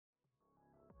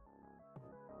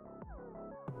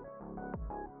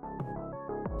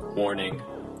Warning,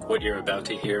 what you're about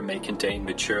to hear may contain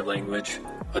mature language,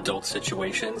 adult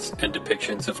situations, and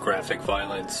depictions of graphic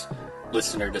violence.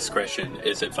 Listener discretion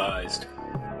is advised.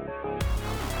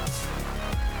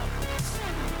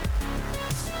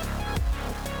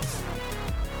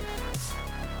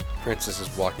 Princess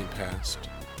is walking past.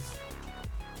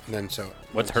 And then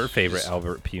What's her favorite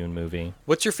Albert Pune movie?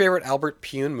 What's your favorite Albert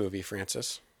Pune movie,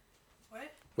 Francis?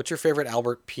 What? What's your favorite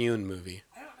Albert Pune movie?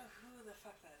 I don't know who the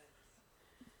fuck that is.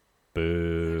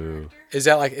 Boo. Is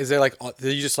do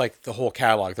you just like the whole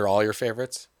catalog? They're all your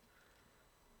favorites?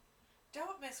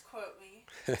 Don't misquote me.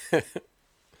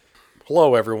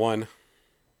 Hello, everyone.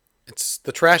 It's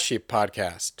the Trash Sheep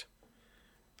Podcast.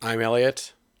 I'm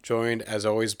Elliot, joined as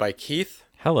always by Keith.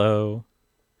 Hello.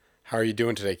 How are you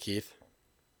doing today, Keith?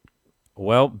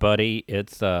 Well, buddy,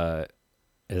 it's a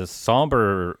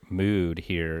somber mood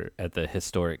here at the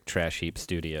historic Trash Heap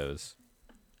Studios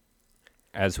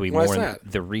as we Why is mourn that?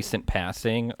 the recent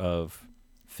passing of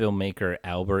filmmaker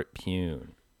Albert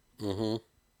Pune, who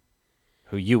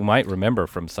you might remember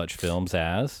from such films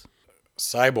as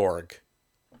Cyborg,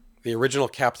 the original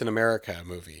Captain America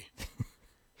movie.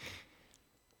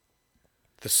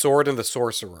 The Sword and the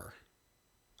Sorcerer.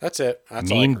 That's it. That's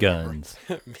all I Mean can remember. Guns.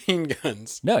 Mean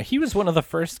Guns. No, he was one of the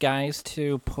first guys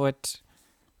to put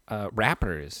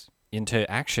rappers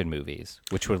into action movies,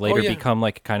 which would later yeah. become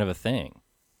like kind of a thing.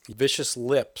 Vicious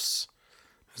Lips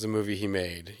is a movie he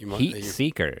made. Heat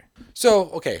Seeker.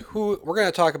 So, okay, we're going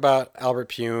to talk about Albert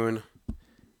Pune,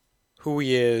 who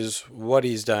he is, what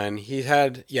he's done.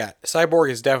 Cyborg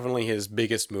is definitely his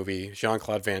biggest movie,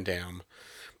 Jean-Claude Van Damme.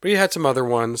 But he had some other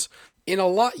ones.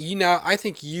 I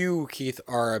think you, Keith,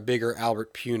 are a bigger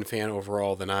Albert Pune fan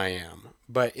overall than I am.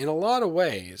 But in a lot of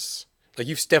ways, like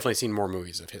you've definitely seen more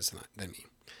movies of his than me.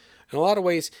 In a lot of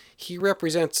ways, he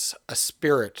represents a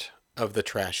spirit of the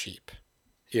trash heap.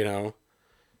 You know?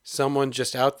 Someone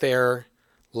just out there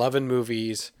loving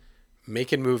movies,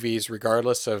 making movies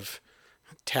regardless of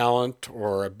talent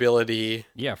or ability.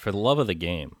 Yeah, for the love of the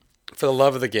game. For the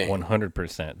love of the game.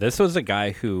 100%. This was a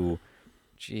guy who,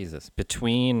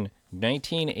 between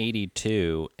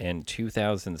 1982 and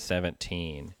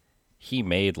 2017, he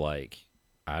made 30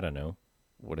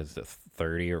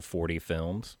 or 40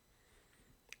 films.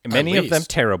 Many of them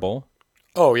terrible.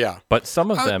 Oh, yeah. But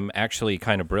some of them actually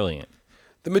kind of brilliant.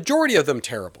 The majority of them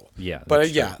terrible. Yeah.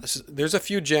 But there's a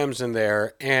few gems in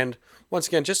there. And once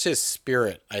again, just his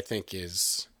spirit, I think,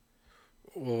 is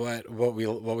what we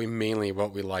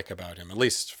like about him. At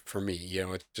least for me,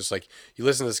 it's just like you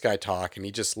listen to this guy talk, and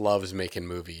he just loves making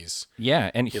movies.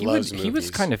 Yeah, and he was movies.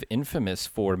 kind of infamous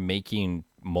for making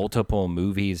multiple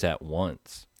movies at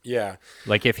once. Yeah.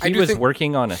 Like if he was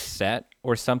working on a set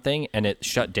or something and it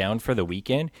shut down for the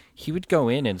weekend, he would go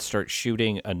in and start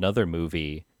shooting another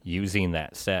movie using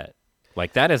that set.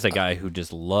 Like that is a guy who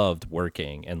just loved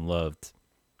working and loved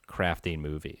crafting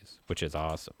movies, which is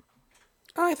awesome.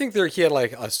 I think he had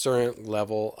like a certain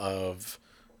level of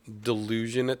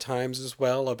delusion at times as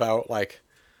well about like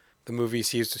the movies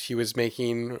he was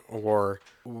making or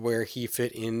where he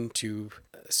fit into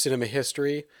cinema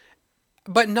history.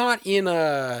 But not and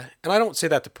I don't say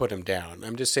that to put him down.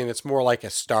 I'm just saying it's more like a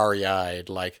starry-eyed,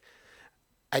 like,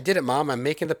 I did it, Mom, I'm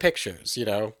making the pictures,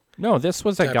 No, this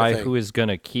was a guy thing. who is going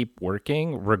to keep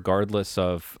working regardless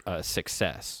of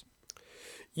success.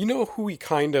 You know who he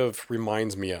kind of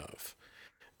reminds me of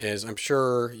is, I'm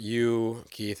sure you,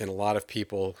 Keith, and a lot of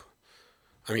people,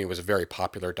 it was a very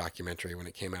popular documentary when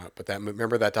it came out, but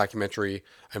remember that documentary,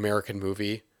 American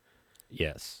Movie?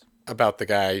 Yes. About the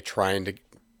guy trying to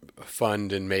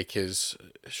fund and make his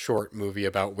short movie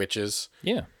about witches.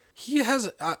 Yeah. He has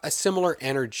a similar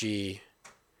energy,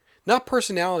 not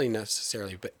personality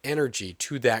necessarily, but energy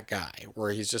to that guy,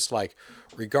 where he's just like,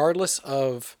 regardless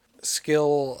of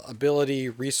skill, ability,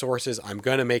 resources, I'm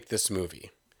going to make this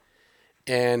movie.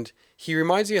 And he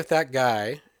reminds me of that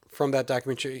guy from that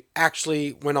documentary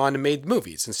actually went on and made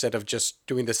movies instead of just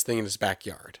doing this thing in his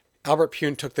backyard. Albert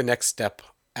Pune took the next step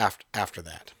after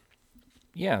that.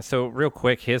 Yeah, so real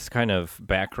quick, his kind of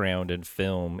background in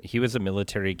film, he was a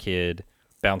military kid,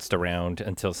 bounced around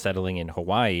until settling in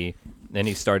Hawaii. Then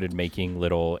he started making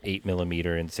little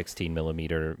 8mm and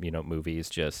 16mm, movies,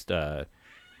 just,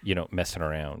 messing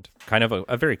around. Kind of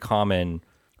a very common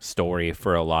story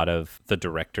for a lot of the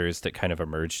directors that kind of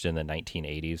emerged in the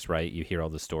 1980s, right? You hear all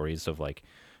the stories of like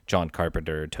John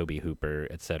Carpenter, Tobe Hooper,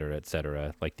 et cetera, et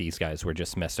cetera. Like these guys were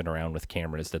just messing around with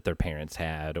cameras that their parents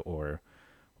had or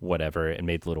whatever and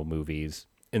made little movies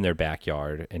in their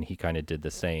backyard, and he kind of did the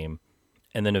same.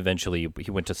 And then eventually he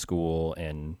went to school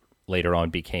and later on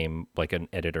became like an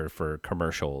editor for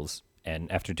commercials.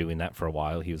 And after doing that for a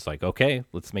while, he was like, okay,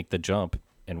 let's make the jump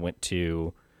and went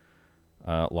to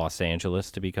Los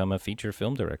Angeles to become a feature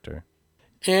film director.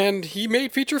 And he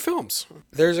made feature films.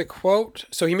 There's a quote.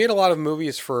 So he made a lot of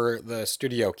movies for the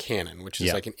studio Cannon, which is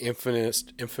Yeah. like an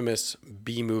infamous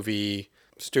B-movie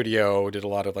studio. Did a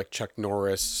lot of like Chuck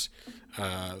Norris,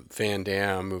 Van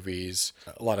Damme movies,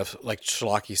 a lot of like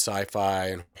schlocky sci-fi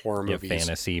and horror Yeah, movies.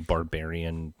 fantasy,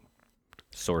 barbarian,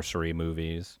 sorcery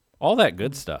movies, all that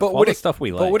good stuff. But all would the it- stuff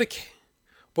we but like.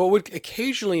 would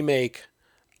occasionally make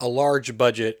a large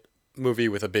budget movie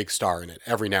with a big star in it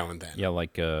every now and then. Yeah,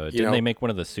 like didn't know- they make one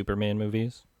of the Superman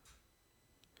movies?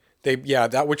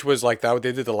 That which was like that.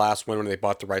 They did the last one when they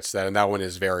bought the rights to that, and that one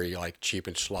is very like cheap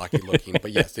and schlocky looking.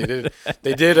 But yes, they did.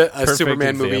 They did a Perfect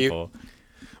Superman movie. example.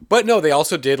 But no, they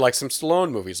also did like some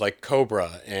Stallone movies, like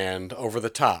Cobra and Over the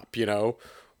Top.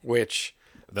 Which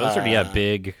Those are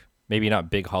big, maybe not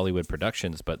big Hollywood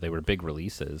productions, but they were big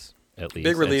releases at least.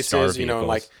 big and star releases. And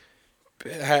like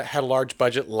vehicles. had a large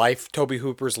budget. Toby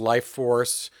Hooper's Life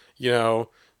Force.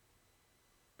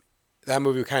 That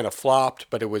movie kind of flopped,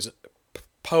 but it was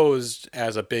posed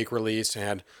as a big release and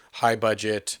had high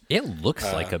budget. It looks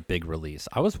like a big release.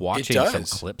 I was watching some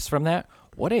does. clips from that.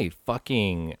 What a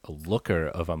fucking looker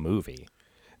of a movie.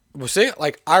 Well,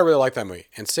 I really like that movie,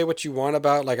 and say what you want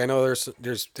about. Like, I know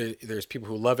there's people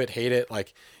who love it, hate it.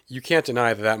 Like, you can't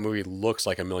deny that movie looks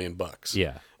like $1 million.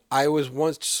 Yeah. I was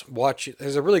once watching.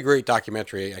 There's a really great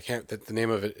documentary. I can't. The name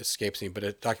of it escapes me, but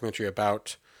a documentary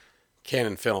about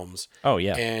Canon Films. Oh,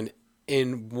 yeah. And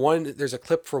in one, there's a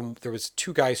clip from there was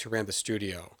two guys who ran the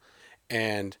studio,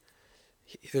 and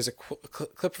there's a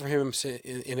clip from him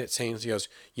in it saying, he goes,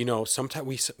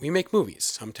 sometimes we make movies.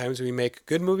 Sometimes we make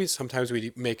good movies. Sometimes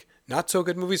we make not so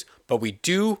good movies, but we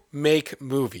do make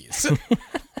movies.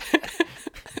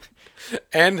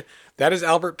 And that is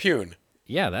Albert Pune.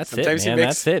 Yeah, that's Sometimes it, he man.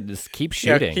 makes- That's it. Just keep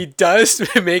Yeah, shooting. he does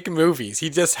make movies.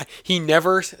 He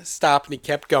never stopped and he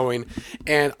kept going.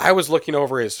 And I was looking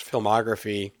over his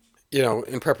filmography,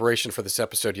 in preparation for this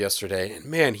episode yesterday. And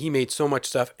man, he made so much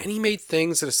stuff. And he made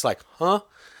things that it's like, huh?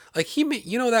 Like he made,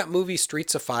 that movie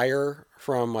Streets of Fire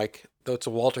from it's a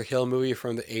Walter Hill movie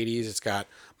from the 80s. It's got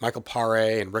Michael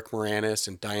Paré and Rick Moranis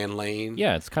and Diane Lane.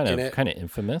 Yeah, it's kind in of it.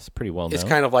 infamous, pretty well known. It's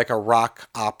kind of like a rock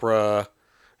opera,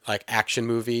 like action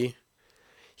movie.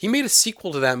 He made a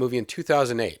sequel to that movie in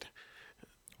 2008.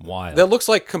 wild. That looks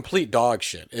like complete dog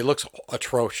shit. It looks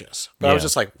atrocious. But I was Yeah.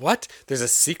 just like, what? There's a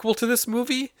sequel to this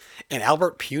movie? And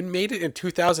Albert Pune made it in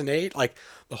 2008? Like,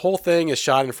 the whole thing is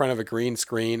shot in front of a green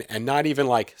screen and not even,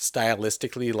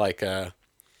 stylistically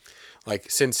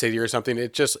like Sin City or something.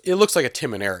 It looks like a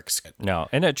Tim and Eric skit. No,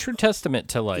 and a true testament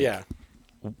to Yeah.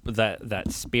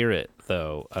 that spirit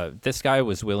though. This guy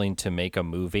was willing to make a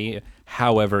movie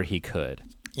however he could,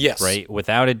 Yes. right?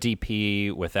 Without a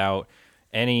DP, without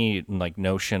any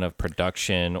notion of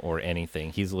production or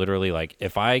anything. He's literally like,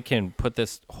 if I can put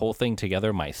this whole thing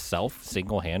together myself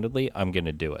single-handedly, I'm going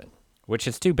to do it. Which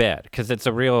is too bad because it's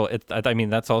a real.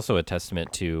 That's also a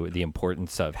testament to the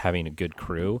importance of having a good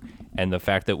crew and the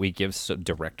fact that we give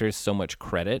directors so much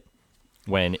credit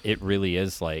when it really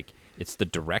is it's the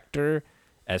director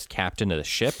as captain of the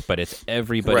ship, but it's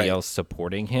everybody Right. else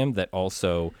supporting him that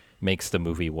also makes the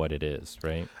movie what it is,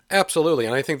 right? Absolutely.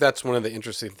 And I think that's one of the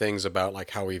interesting things about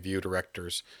how we view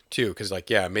directors too. Because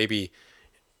maybe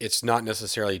it's not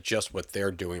necessarily just what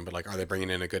they're doing, but are they bringing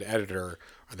in a good editor?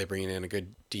 Are they bringing in a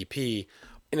good DP?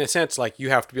 In a sense, you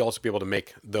have to also be able to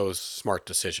make those smart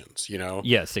decisions,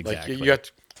 Yes, exactly.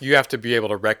 You have to be able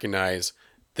to recognize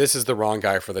this is the wrong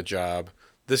guy for the job.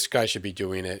 This guy should be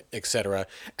doing it, etc.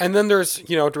 And then there's,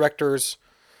 directors,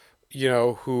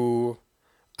 who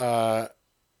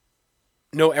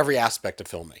know every aspect of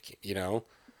filmmaking,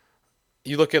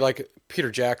 You look at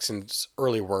Peter Jackson's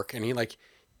early work and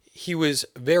he was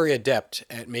very adept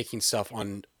at making stuff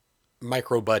on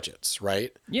micro budgets,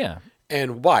 right? Yeah.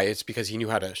 And why? It's because he knew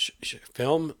how to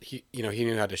film. He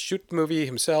knew how to shoot the movie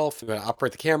himself, he knew how to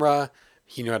operate the camera.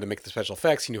 He knew how to make the special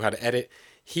effects. He knew how to edit.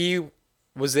 He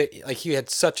had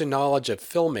such a knowledge of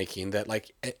filmmaking that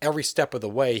at every step of the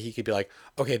way, he could be like,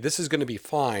 okay, this is going to be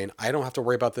fine. I don't have to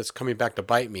worry about this coming back to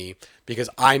bite me because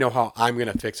I know how I'm going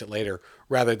to fix it later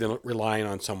rather than relying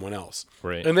on someone else.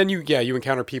 Right. And then you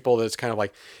encounter people that's kind of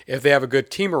if they have a good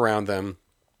team around them,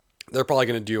 they're probably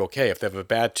going to do okay. If they have a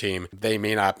bad team, they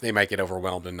might get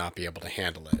overwhelmed and not be able to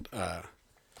handle it.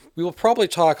 We will probably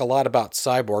talk a lot about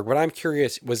Cyborg, but I'm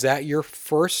curious, was that your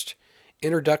first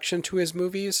introduction to his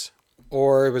movies?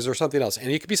 Or was there something else?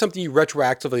 And it could be something you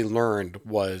retroactively learned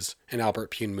was an Albert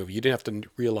Pune movie. You didn't have to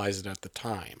realize it at the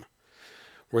time.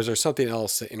 Or was there something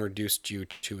else that introduced you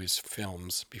to his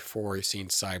films before you seen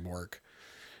Cyborg?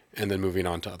 and then moving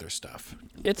on to other stuff.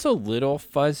 It's a little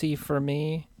fuzzy for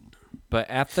me, but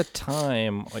at the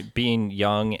time, like being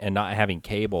young and not having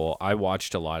cable, I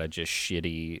watched a lot of just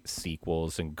shitty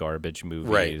sequels and garbage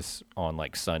movies on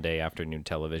like Sunday afternoon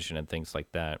television and things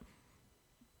like that.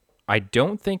 I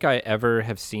don't think I ever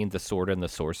have seen The Sword and the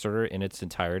Sorcerer in its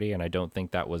entirety, and I don't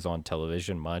think that was on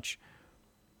television much.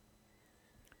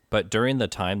 But during the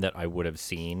time that I would have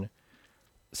seen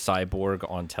Cyborg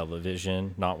on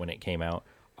television, not when it came out,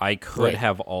 I could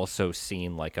have also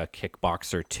seen like a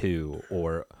Kickboxer 2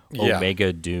 or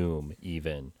Omega Doom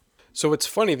even. So it's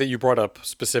funny that you brought up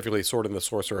specifically Sword and the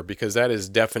Sorcerer, because that is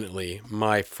definitely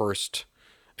my first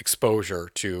exposure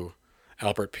to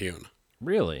Albert Pyun.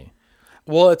 Really?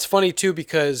 Well, it's funny too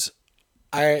because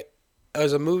as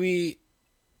a movie,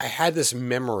 I had this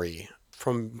memory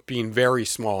from being very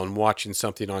small and watching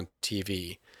something on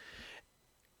TV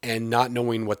and not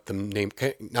knowing what the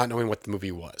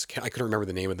movie was. I couldn't remember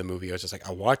the name of the movie. I was just like,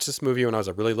 I watched this movie when I was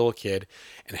a really little kid,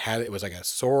 and it was like a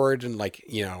sword and like,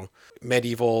 you know,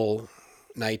 medieval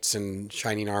knights and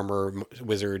shining armor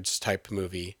wizards type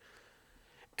movie.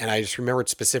 And I just remembered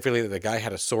specifically that the guy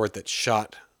had a sword that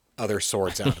shot other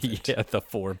swords out of it. Yeah, the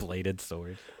 4-bladed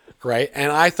sword. Right?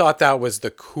 And I thought that was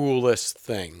the coolest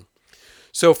thing.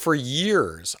 So for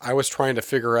years, I was trying to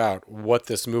figure out what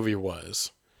this movie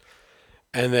was.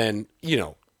 And then, you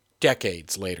know,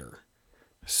 decades later,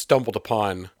 stumbled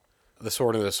upon The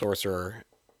Sword and the Sorcerer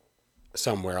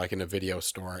somewhere, like in a video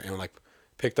store, and like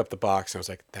picked up the box and was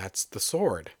like, that's the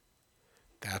sword.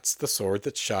 That's the sword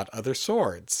that shot other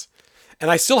swords. And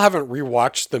I still haven't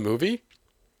rewatched the movie,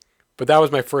 but that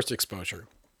was my first exposure.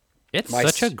 It's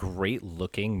such a great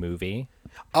looking movie.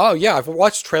 Oh yeah, I've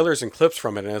watched trailers and clips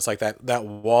from it, and it's like that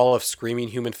wall of screaming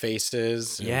human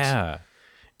faces. Yeah.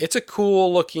 It's a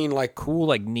cool looking, like Cool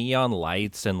like neon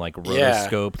lights and like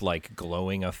rotoscoped like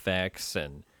glowing effects,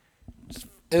 and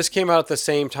this came out at the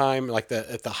same time, like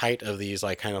at the height of these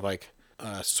like kind of like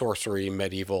sorcery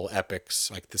medieval epics.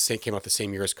 Like came out the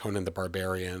same year as Conan the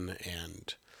Barbarian,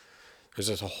 and there's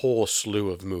just a whole slew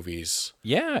of movies.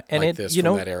 Yeah, and like this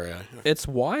from that area. It's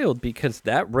wild because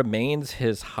that remains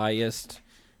his highest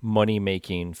money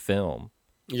making film.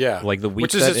 Yeah, Like the week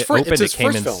Which is that his it first, opened, it's his it came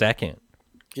first in film. second.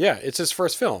 Yeah, it's his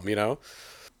first film, you know,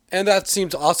 and that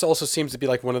seems also seems to be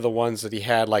like one of the ones that he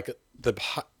had like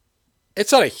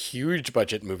it's not a huge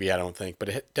budget movie, I don't think, but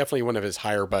definitely one of his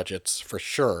higher budgets for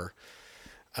sure.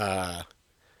 At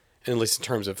least in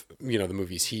terms of, you know, the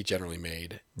movies he generally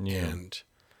made. Yeah. And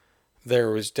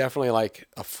there was definitely like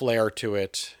a flair to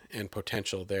it and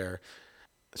potential there.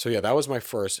 So yeah, that was my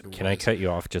first. Can I cut you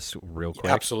off just real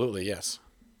quick? Absolutely, yes.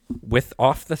 With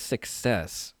off the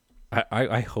success,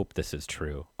 I hope this is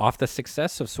true. Off the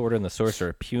success of Sword and the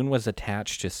Sorcerer, Pyun was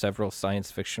attached to several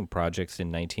science fiction projects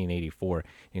in 1984,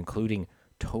 including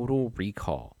Total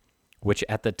Recall, which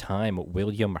at the time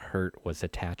William Hurt was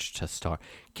attached to star.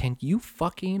 Can you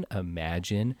fucking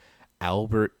imagine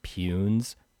Albert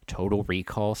Pyun's Total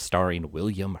Recall starring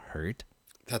William Hurt?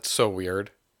 That's so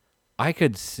weird. I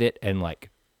could sit and like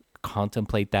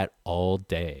contemplate that all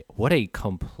day. What a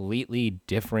completely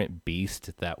different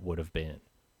beast that would have been.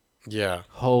 Yeah.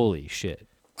 Holy shit.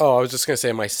 Oh, I was just going to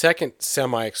say my second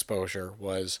semi-exposure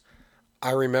was,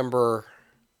 I remember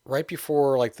right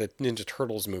before like the Ninja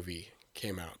Turtles movie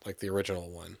came out, like the original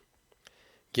one,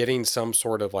 getting some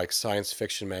sort of like science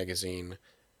fiction magazine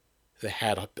that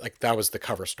had like, that was the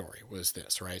cover story, was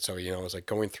this, right? So, you know, I was like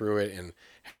going through it and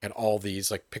had all these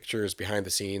like pictures behind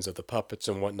the scenes of the puppets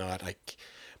and whatnot.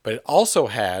 But it also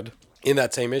had in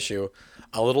that same issue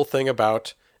a little thing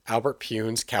about Albert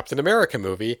Pyun's Captain America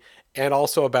movie, and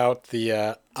also about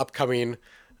the upcoming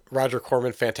Roger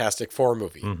Corman Fantastic Four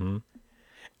movie. Mm-hmm.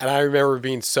 And I remember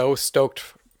being so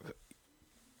stoked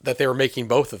that they were making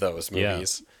both of those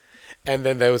movies. Yeah. And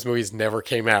then those movies never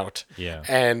came out. Yeah.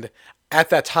 And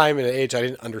at that time and age, I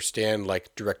didn't understand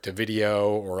like direct to video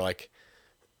or like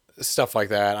stuff like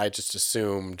that. I just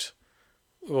assumed,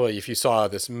 well, if you saw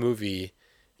this movie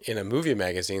in a movie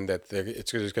magazine, that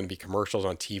there's going to be commercials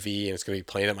on TV and it's going to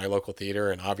be playing at my local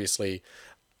theater. And obviously,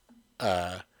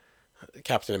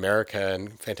 Captain America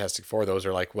and Fantastic Four, those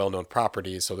are like well-known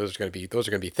properties. So those are going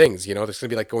to be things, you know, there's going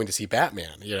to be like going to see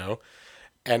Batman, you know?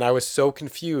 And I was so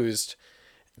confused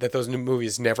that those new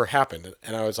movies never happened.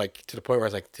 And I was like, to the point where I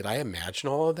was like, did I imagine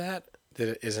all of that?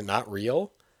 Is it not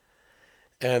real?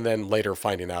 And then later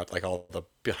finding out like all the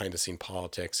behind the scene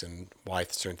politics and why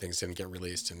certain things didn't get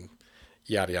released and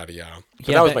yada, yada, yada. But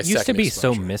yeah, that was that my used to second be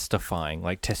exposure. so mystifying.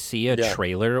 Like to see a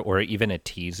trailer or even a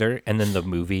teaser and then the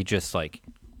movie just like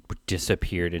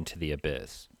disappeared into the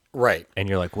abyss. Right. And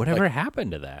you're like, whatever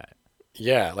happened to that?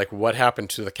 Yeah, like what happened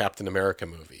to the Captain America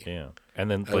movie? Yeah.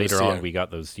 And then I was- later on, yeah. we got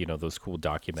those, those cool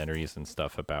documentaries and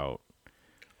stuff about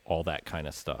all that kind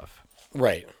of stuff.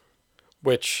 Right.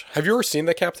 Which have you ever seen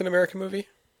the Captain America movie?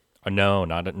 No,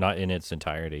 not in its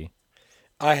entirety.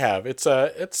 I have.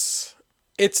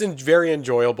 Very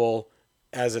enjoyable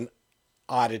as an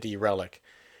oddity relic,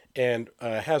 and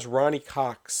has Ronnie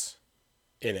Cox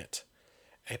in it,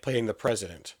 playing the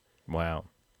president. Wow.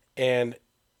 And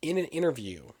in an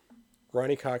interview,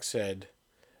 Ronnie Cox said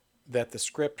that the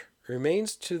script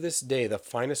remains to this day the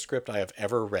finest script I have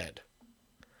ever read.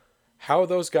 How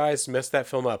those guys messed that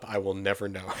film up, I will never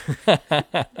know.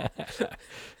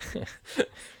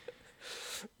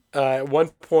 At one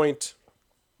point,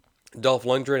 Dolph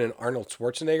Lundgren and Arnold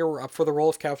Schwarzenegger were up for the role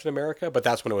of Captain America, but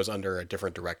that's when it was under a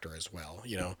different director as well,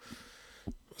 you know.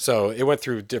 So it went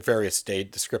through the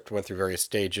script went through various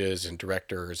stages and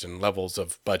directors and levels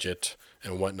of budget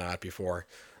and whatnot before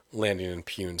landing in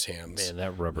Pune's hands. Man,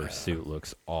 that rubber suit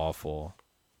looks awful.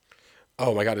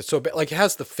 Oh my God, it's so bad. Like it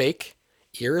has the fake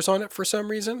ears on it for some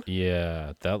reason.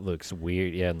 Yeah, that looks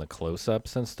weird. Yeah, and the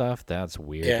close-ups and stuff, that's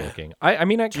weird Yeah. looking. I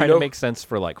mean, it you kind of know- makes sense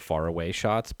for like far away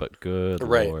shots, but good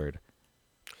Right. lord,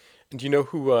 And do you know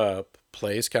who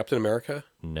plays Captain America?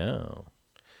 no.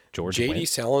 George J.D. Wendt?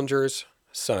 Salinger's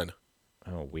son.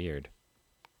 Oh, weird.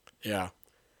 Yeah.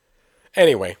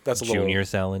 Anyway, that's a little... Junior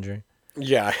Salinger.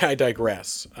 Yeah, I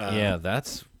digress. Yeah,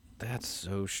 that's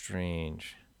so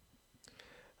strange.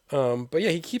 But yeah,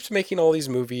 he keeps making all these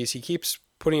movies. He keeps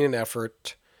putting in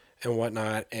effort and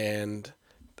whatnot. And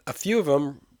a few of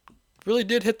them really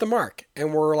did hit the mark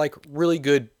and were like really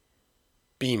good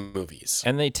B movies.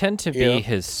 And they tend to be Yeah.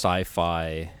 his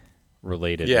sci-fi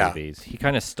related Yeah. movies. He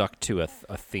kind of stuck to a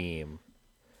theme.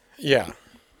 Yeah.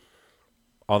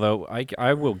 Although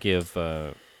I will give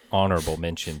honorable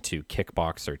mention to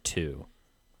Kickboxer 2.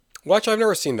 Watch, I've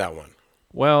never seen that one.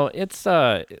 Well, it's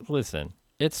listen,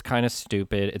 it's kind of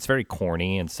stupid. It's very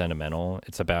corny and sentimental.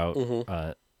 It's about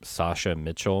Sasha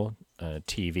Mitchell,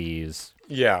 TV's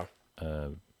Yeah.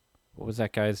 what was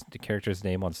that the character's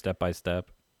name on Step by Step?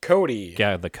 Cody.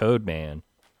 Yeah, the Code Man.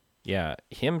 Yeah,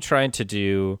 him trying to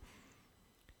do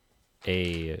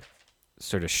a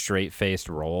sort of straight-faced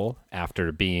role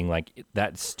after being like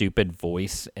that stupid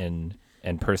voice and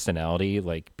personality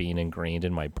like being ingrained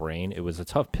in my brain. It was a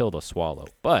tough pill to swallow,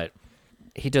 but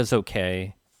he does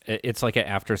okay. It's like an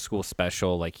after-school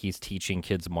special. Like he's teaching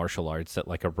kids martial arts at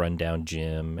like a rundown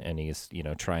gym, and he's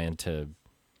trying to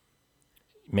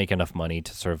make enough money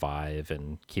to survive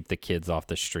and keep the kids off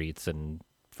the streets and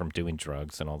from doing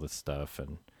drugs and all this stuff.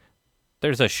 And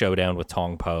there's a showdown with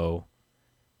Tong Po,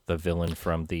 the villain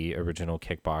from the original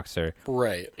Kickboxer.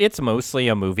 Right. It's mostly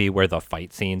a movie where the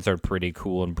fight scenes are pretty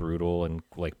cool and brutal and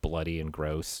like bloody and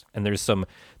gross. And there's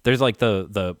like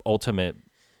the ultimate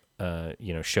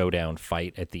showdown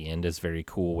fight at the end is very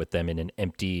cool with them in an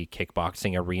empty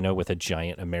kickboxing arena with a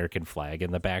giant American flag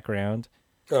in the background.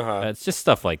 It's just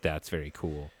stuff like that. It's very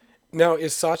cool. Now,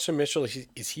 is Sacha Mitchell,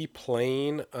 is he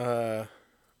playing the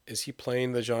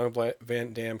Jean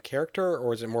Van Damme character,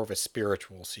 or is it more of a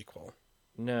spiritual sequel?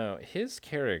 No, his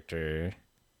character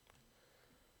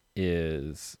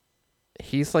he's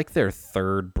like their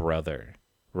third brother,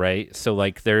 right? So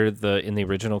like they're in the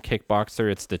original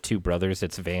Kickboxer, it's the two brothers,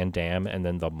 it's Van Damme and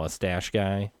then the mustache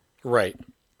guy. Right.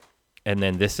 And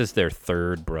then this is their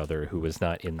third brother who was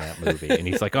not in that movie. And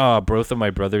he's like, oh, both of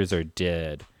my brothers are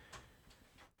dead.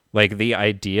 Like the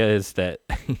idea is that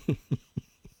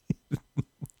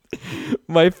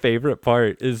my favorite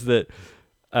part is that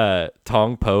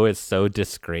Tong Po is so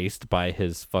disgraced by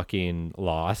his fucking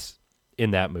loss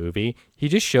in that movie. He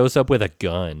just shows up with a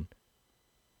gun.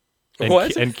 And,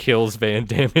 What? And kills Van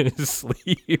Damme in his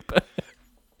sleep.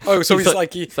 Oh, so he's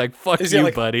like He's like, fuck is he you,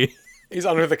 like- buddy. he's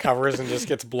under the covers and just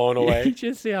gets blown He away.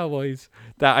 just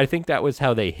I think that was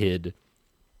how they hid.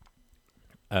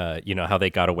 How they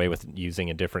got away with using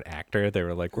a different actor. They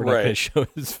were like, we're not going to Right. show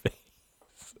his face.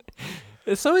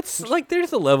 So it's like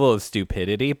there's a level of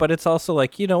stupidity, but it's also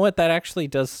like, you know what? That actually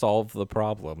does solve the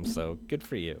problem. So good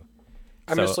for you.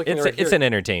 I'm So just looking it's right it's here. an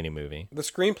entertaining movie. The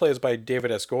screenplay is by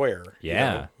David S. Goyer.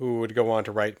 Yeah. Who would go on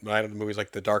to write movies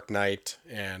like The Dark Knight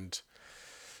and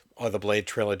the Blade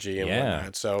trilogy and Yeah.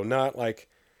 whatnot. So not like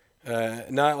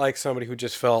somebody who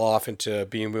just fell off into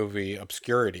B movie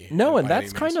obscurity. No, and by any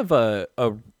that's means. kind of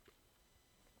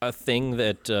a thing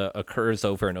that occurs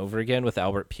over and over again with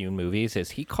Albert Pune movies.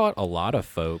 Is he caught a lot of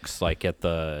folks like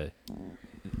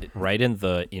right in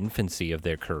the infancy of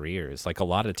their careers, like a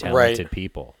lot of talented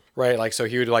people. Right, like so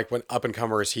he would like when up and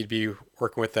comers, he'd be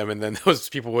working with them, and then those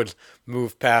people would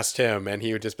move past him, and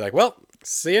he would just be like, "Well,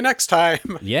 see you next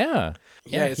time." Yeah.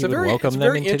 Yeah, it's he a would very welcome it's them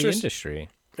very into the interesting. industry.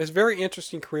 It's a very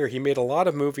interesting career. He made a lot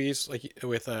of movies like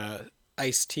with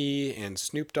Ice-T and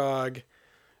Snoop Dogg.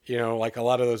 You know, like a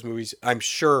lot of those movies. I'm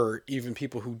sure even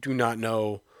people who do not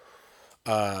know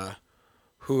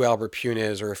who Albert Pune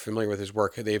is or are familiar with his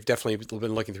work, they've definitely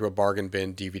been looking through a bargain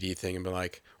bin DVD thing and been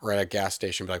like, or at a gas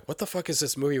station, be like, "What the fuck is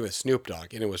this movie with Snoop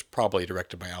Dogg?" And it was probably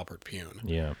directed by Albert Pune.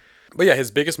 Yeah. But yeah, his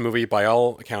biggest movie, by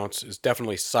all accounts, is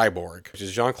definitely Cyborg, which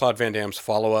is Jean-Claude Van Damme's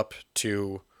follow-up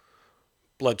to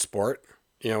Bloodsport,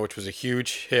 which was a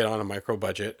huge hit on a micro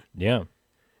budget. Yeah.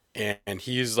 And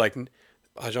he's like,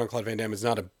 Jean-Claude Van Damme is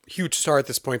not a huge star at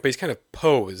this point, but he's kind of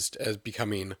posed as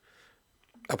becoming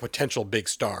a potential big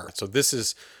star. So this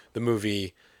is the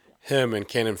movie him and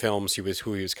Canon Films, who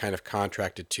he was kind of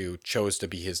contracted to, chose to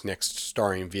be his next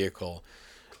starring vehicle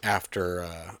after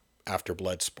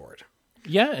Bloodsport.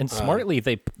 Yeah, and smartly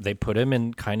they put him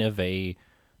in kind of a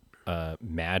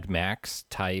Mad Max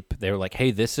type. They were like, "Hey,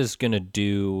 this is gonna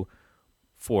do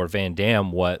for Van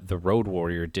Damme what the Road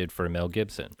Warrior did for Mel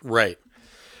Gibson." Right.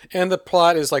 And the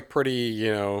plot is like pretty,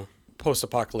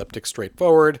 post-apocalyptic,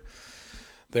 straightforward.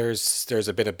 There's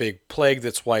been a big plague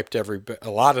that's wiped a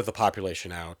lot of the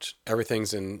population out.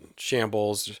 Everything's in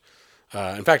shambles.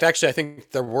 In fact, actually, I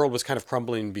think the world was kind of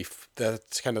crumbling.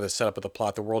 That's kind of the setup of the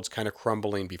plot. The world's kind of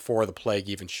crumbling before the plague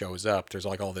even shows up. There's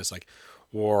like all this like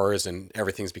wars and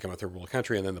everything's become a third world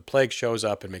country, and then the plague shows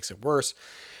up and makes it worse.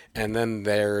 And then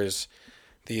there's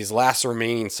these last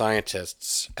remaining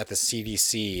scientists at the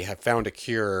CDC have found a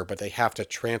cure, but they have to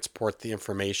transport the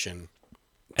information.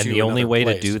 And to the only another way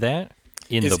place. to do that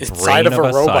in Is the inside brain of of a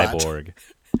a robot. cyborg.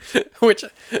 Which,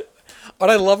 what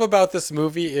I love about this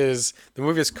movie is the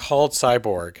movie is called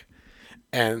Cyborg,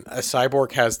 and a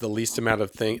cyborg has the least amount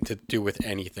of thing to do with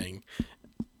anything.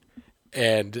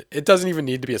 And it doesn't even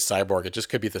need to be a cyborg. It just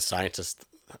could be the scientist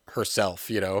herself,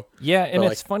 Yeah, and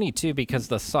But, it's funny too because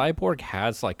the cyborg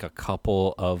has like a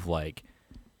couple of like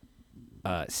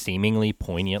seemingly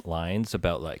poignant lines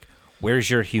about like where's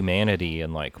your humanity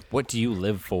and like what do you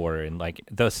live for, and like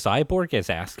the cyborg is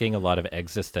asking a lot of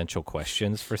existential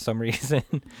questions for some reason,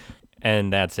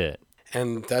 and that's it.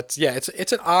 And that's, yeah,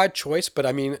 it's an odd choice, but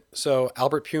I mean, so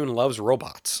Albert Pune loves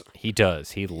robots. He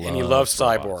does. He loves And he loves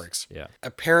robots. cyborgs. Yeah.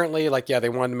 Apparently, they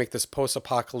wanted to make this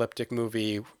post-apocalyptic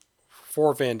movie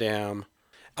for Van Damme.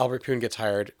 Albert Pune gets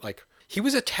hired. Like, he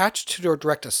was attached to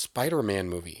direct a Spider-Man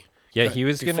movie. Yeah, he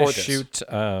was going before to this. shoot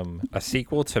a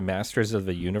sequel to Masters of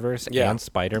the Universe Yeah. and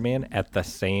Spider-Man at the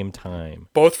same time.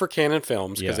 Both for Canon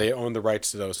Films, because Yeah. they own the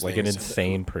rights to those Like an things.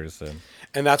 insane person.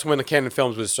 And that's when the Canon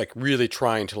Films was like really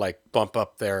trying to like bump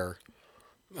up their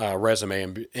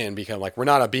resume and become like, we're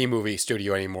not a B movie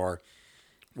studio anymore.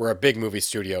 We're a big movie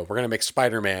studio. We're going to make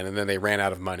Spider-Man. And then they ran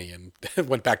out of money and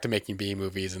went back to making B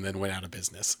movies and then went out of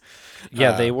business.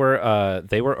 Yeah, they were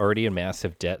already in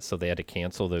massive debt, so they had to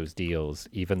cancel those deals,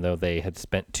 even though they had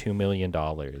spent $2 million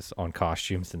on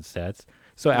costumes and sets.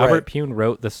 So Albert Pune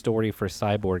wrote the story for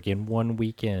Cyborg in one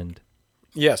weekend.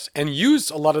 Yes. And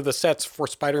used a lot of the sets for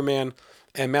Spider-Man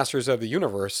and Masters of the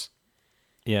Universe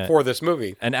Yeah, for this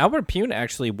movie. and Albert Pune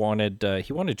actually wanted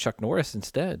Chuck Norris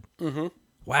instead. Mm-hmm.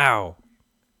 Wow,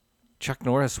 Chuck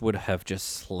Norris would have just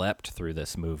slept through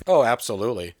this movie. Oh,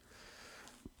 absolutely.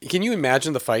 Can you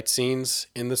imagine the fight scenes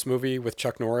in this movie with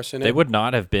Chuck Norris in it? They would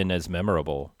not have been as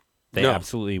memorable. They No.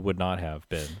 absolutely would not have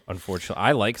been. Unfortunately,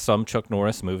 I like some Chuck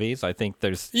Norris movies. I think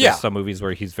there's Yeah. some movies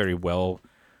where he's very well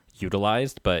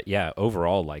utilized, but yeah,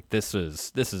 overall, like this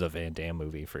is a Van Damme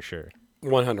movie for sure.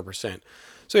 100%.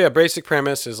 So yeah, basic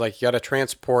premise is like you got to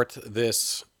transport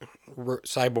this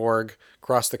cyborg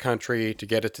across the country to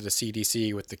get it to the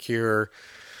CDC with the cure.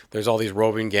 There's all these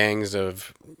roving gangs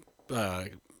of,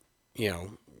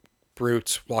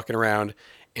 brutes walking around,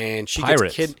 and she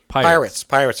Pirates. gets Pirates.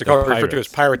 Pirates. They're called referred to as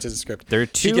pirates in the script. There are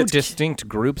She two gets distinct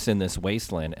groups in this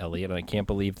wasteland, Elliot, and I can't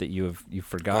believe that you've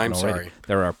forgotten I'm already. sorry.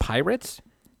 There are pirates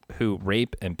who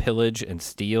rape and pillage and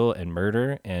steal and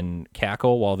murder and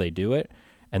cackle while they do it,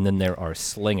 and then there are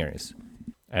slingers.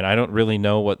 And I don't really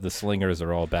know what the slingers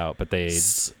are all about, but they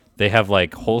have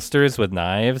like holsters with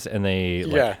knives and they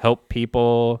like Yeah. help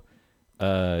people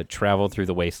travel through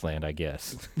the wasteland, I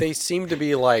guess. They seem to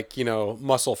be like,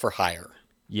 muscle for hire.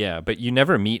 Yeah, but you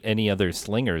never meet any other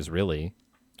slingers really.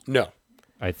 No.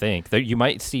 I think there you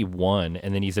might see one,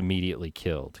 and then he's immediately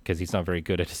killed because he's not very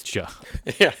good at his job.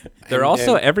 Yeah. They're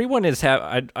also everyone is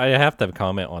I have to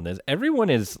comment on this. Everyone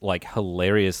is like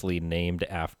hilariously named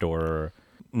after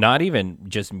not even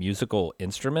just musical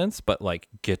instruments, but like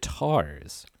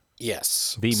guitars.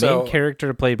 Yes. The main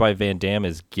character played by Van Damme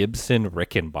is Gibson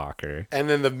Rickenbacker. And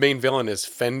then the main villain is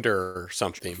Fender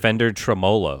something. Fender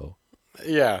Tremolo.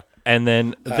 Yeah. And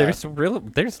then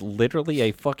there's literally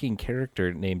a fucking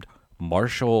character named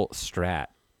Marshall Strat.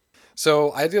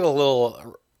 So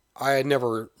I had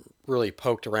never really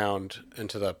poked around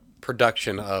into the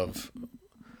production of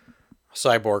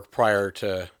Cyborg prior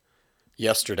to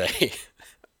yesterday.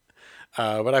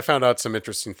 But I found out some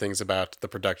interesting things about the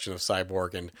production of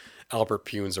Cyborg and Albert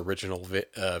Pune's original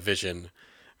vision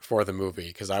for the movie.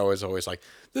 Because I was always like,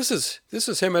 this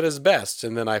is him at his best.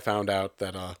 And then I found out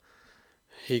that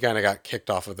he kind of got kicked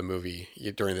off of the movie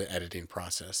during the editing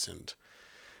process. And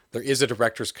there is a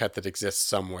director's cut that exists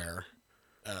somewhere.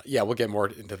 Yeah, we'll get more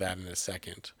into that in a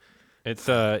second. It's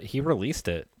he released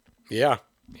it. Yeah.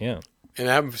 Yeah. And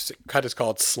that cut is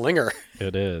called Slinger.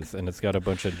 It is, and it's got a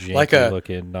bunch of janky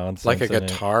looking nonsense. Like a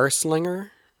guitar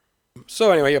slinger.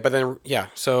 So anyway,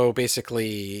 so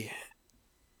basically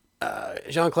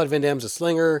Jean-Claude Van Damme's a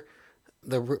slinger.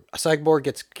 The Cyborg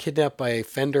gets kidnapped by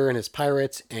Fender and his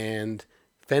pirates, and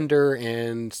Fender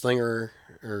and Slinger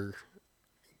or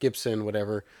Gibson,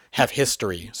 whatever, have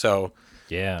history. So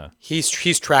yeah, he's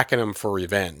tracking him for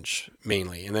revenge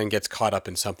mainly, and then gets caught up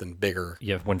in something bigger.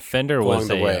 Yeah, when Fender was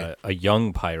a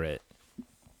young pirate,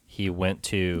 he went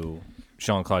to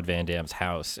Jean-Claude Van Damme's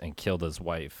house and killed his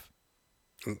wife,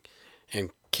 and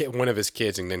one of his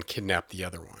kids, and then kidnapped the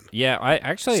other one. Yeah, I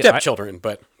actually stepchildren,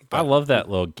 but I love that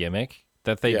little gimmick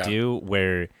that they do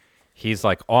where he's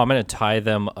like, "Oh, I'm going to tie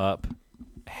them up,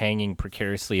 hanging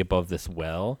precariously above this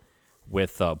well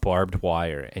with barbed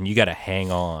wire, and you got to hang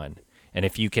on." And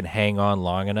if you can hang on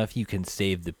long enough, you can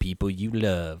save the people you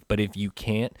love. But if you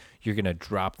can't, you're going to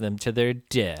drop them to their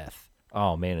death.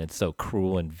 Oh, man, it's so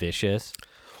cruel and vicious.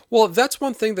 Well, that's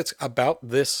one thing that's about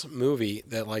this movie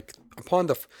that, like,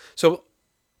 so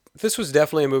this was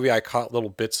definitely a movie I caught little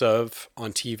bits of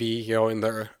on TV, in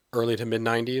the early to mid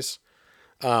 90s,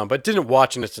 but didn't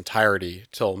watch in its entirety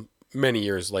till many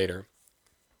years later.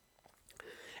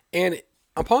 And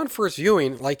upon first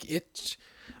viewing,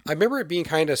 I remember it being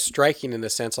kind of striking in the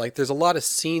sense, like, there's a lot of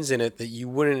scenes in it that you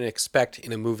wouldn't expect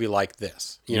in a movie like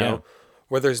this, you know,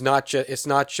 where it's not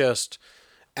just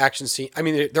action scene. I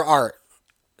mean, there are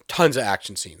tons of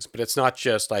action scenes, but it's not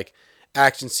just like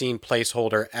action scene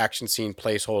placeholder, action scene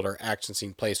placeholder, action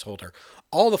scene placeholder.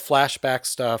 All the flashback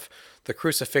stuff, the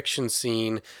crucifixion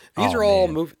scene, these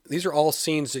are all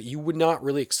scenes that you would not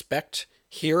really expect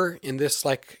here in this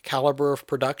like caliber of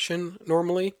production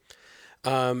normally.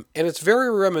 And it's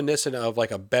very reminiscent of like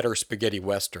a better spaghetti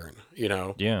western,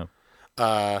 Yeah.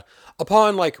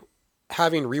 Upon like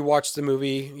having rewatched the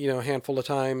movie, a handful of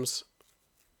times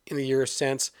in the years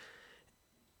since,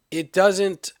 it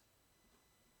doesn't.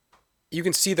 You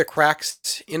can see the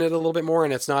cracks in it a little bit more,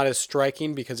 and it's not as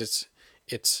striking because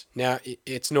it's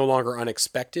no longer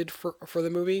unexpected for the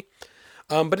movie,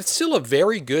 but it's still a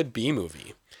very good B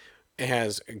movie. It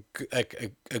has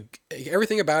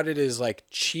everything about it is like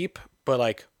cheap, but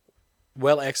like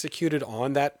well executed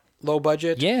on that low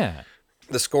budget. Yeah.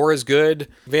 The score is good.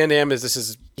 Van Damme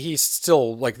he's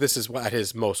still like, this is at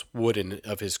his most wooden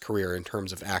of his career in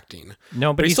terms of acting.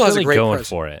 No, but he's still really going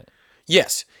for it.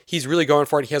 Yes, he's really going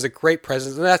for it. He has a great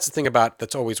presence, and that's the thing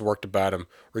that's always worked about him.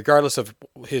 Regardless of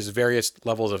his various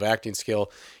levels of acting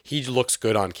skill, he looks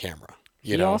good on camera.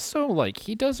 He also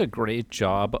he does a great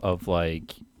job of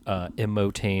emoting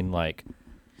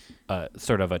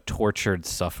sort of a tortured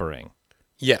suffering.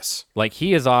 Yes. Like,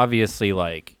 he is obviously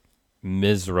like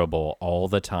miserable all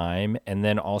the time, and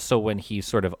then also when he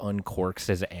sort of uncorks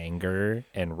his anger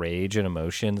and rage and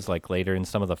emotions, like later in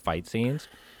some of the fight scenes,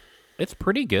 it's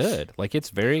pretty good. Like, it's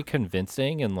very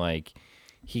convincing, and like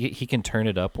he can turn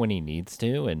it up when he needs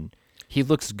to, and he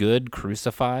looks good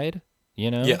crucified,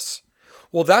 Yes.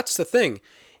 Well, that's the thing.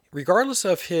 Regardless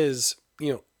of his,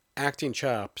 acting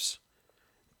chops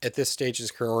at this stage in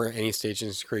his career, or any stage in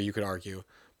his career, you could argue,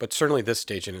 but certainly this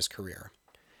stage in his career,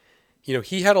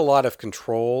 he had a lot of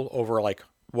control over like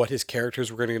what his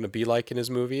characters were going to be like in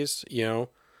his movies,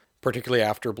 particularly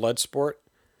after Bloodsport.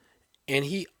 And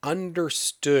he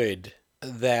understood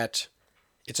that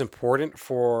it's important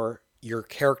for your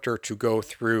character to go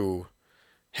through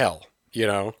hell,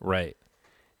 Right.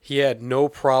 He had no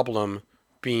problem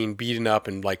being beaten up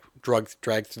and like dragged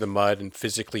through the mud and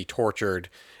physically tortured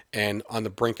and on the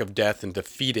brink of death and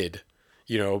defeated,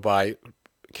 by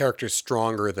characters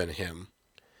stronger than him.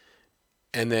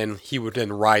 And then he would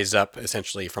then rise up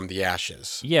essentially from the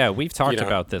ashes. Yeah, we've talked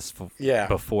about this Yeah.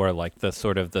 before, like the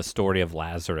sort of the story of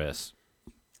Lazarus,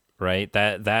 right?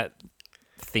 That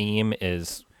theme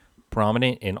is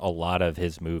prominent in a lot of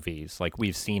his movies. Like,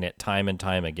 we've seen it time and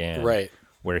time again. Right.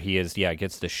 where he is,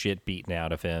 gets the shit beaten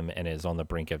out of him and is on the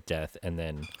brink of death and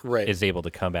then Right. is able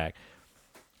to come back.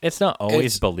 It's not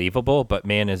always believable, but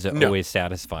man, is it always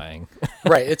satisfying.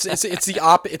 Right. It's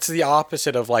the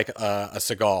opposite of like a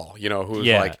Seagal, you know, who's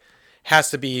like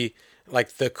has to be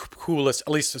like the coolest. At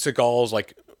least Seagal's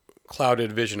like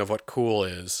clouded vision of what cool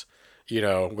is, you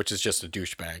know, which is just a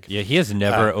douchebag. Yeah, he is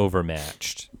never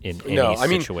overmatched in any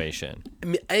situation.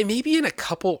 Maybe in a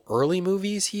couple early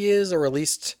movies he is, or at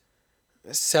least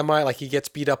semi, like he gets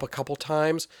beat up a couple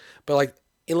times, but like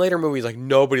in later movies, like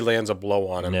nobody lands a blow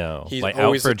on him. No, he's like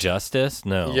always Out for Justice.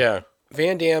 No, Yeah,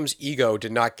 Van Damme's ego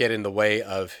did not get in the way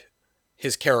of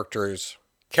his character's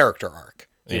character arc,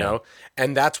 you know,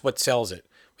 and that's what sells it.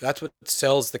 That's what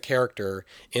sells the character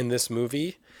in this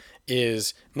movie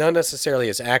is not necessarily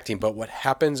his acting, but what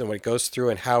happens and what it goes through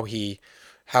and how he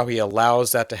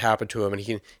allows that to happen to him,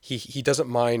 and he doesn't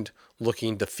mind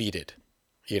looking defeated,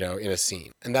 you know, in a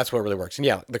scene. And that's what really works. And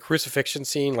yeah, the crucifixion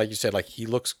scene, like you said, like he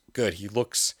looks good. He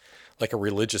looks like a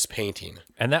religious painting.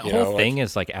 And that whole thing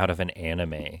is like out of an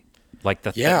anime. Like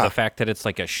the fact that it's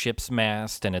like a ship's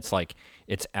mast and it's like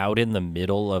it's out in the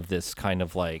middle of this kind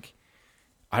of like,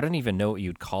 I don't even know what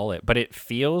you'd call it, but it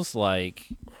feels like,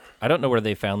 I don't know where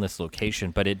they found this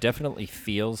location, but it definitely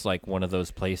feels like one of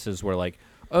those places where like,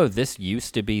 oh, this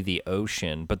used to be the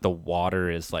ocean, but the water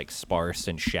is like sparse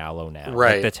and shallow now.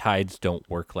 Right. Like the tides don't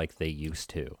work like they used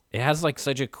to. It has like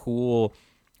such a cool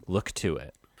look to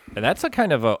it. And that's a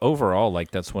kind of a overall,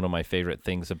 like that's one of my favorite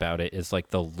things about it is like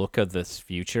the look of this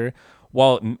future.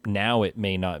 While now it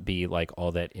may not be like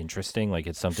all that interesting, like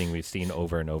it's something we've seen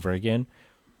over and over again.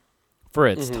 For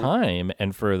its time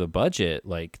and for the budget,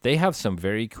 like they have some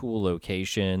very cool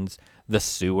locations. The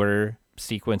sewer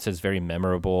sequence is very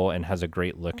memorable and has a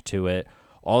great look to it.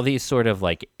 All these sort of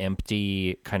like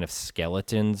empty kind of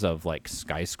skeletons of like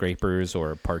skyscrapers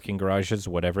or parking garages,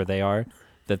 whatever they are,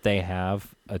 that they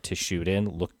have to shoot in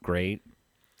look great.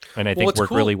 And I think work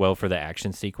really well for the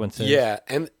action sequences. Yeah,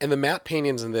 and the matte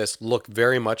paintings in this look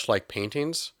very much like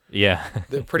paintings. Yeah.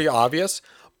 They're pretty obvious,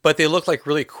 but they look like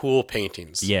really cool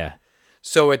paintings. Yeah.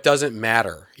 So it doesn't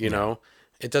matter, you know?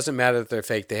 It doesn't matter that they're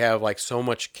fake. They have like so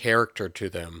much character to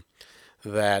them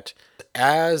that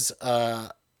as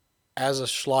a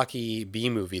schlocky B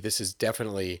movie, this is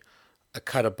definitely a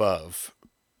cut above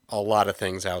a lot of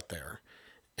things out there.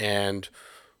 And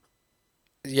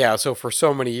yeah, so for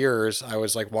so many years, I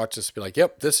was like, watch this, be like,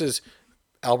 yep, this is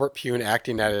Albert Pune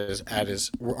acting at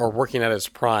his or working at his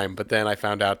prime. But then I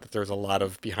found out that there's a lot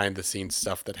of behind the scenes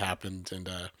stuff that happened, and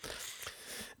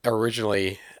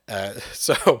originally,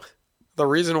 so the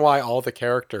reason why all the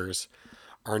characters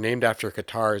are named after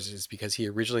guitars is because he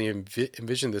originally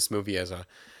envisioned this movie as a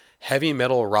heavy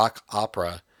metal rock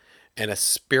opera and a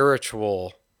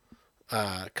spiritual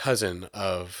cousin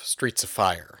of Streets of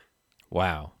Fire.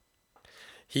 Wow.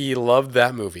 He loved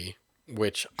that movie,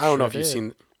 which I don't know if you've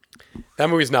seen. That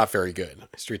movie's not very good,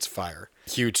 Streets of Fire.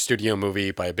 Huge studio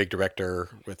movie by a big director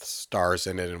with stars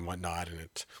in it and whatnot, and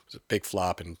it was a big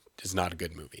flop and is not a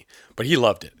good movie. But he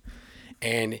loved it.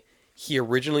 And he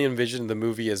originally envisioned the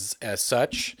movie as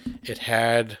such. It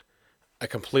had a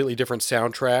completely different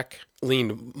soundtrack,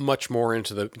 leaned much more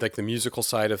into the musical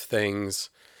side of things,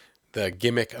 the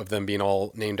gimmick of them being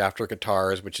all named after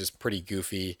guitars, which is pretty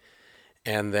goofy,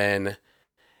 and then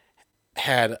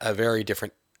had a very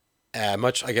different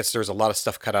I guess there's a lot of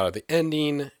stuff cut out of the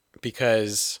ending,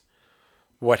 because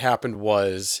what happened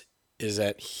is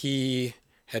that he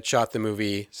had shot the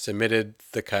movie, submitted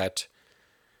the cut,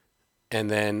 and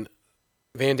then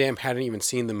Van Damme hadn't even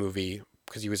seen the movie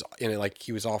because he was in it, like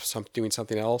he was off doing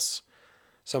something else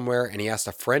somewhere, and he asked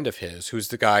a friend of his, who's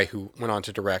the guy who went on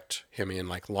to direct him in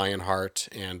like Lionheart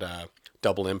and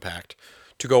Double Impact,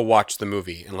 to go watch the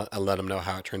movie and let him know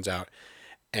how it turns out.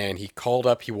 And he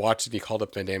watched it, he called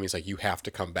up Van Damme, he's like, you have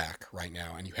to come back right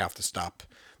now, and you have to stop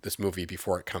this movie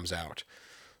before it comes out.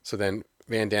 So then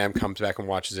Van Damme comes back and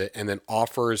watches it, and then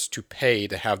offers to pay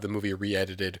to have the movie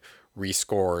re-edited,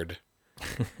 rescored,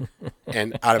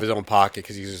 and out of his own pocket,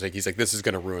 because he's like, this is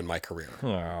going to ruin my career.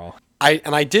 Wow.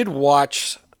 I did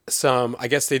watch some, I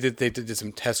guess they did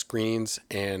some test screenings,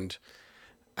 and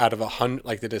out of 100,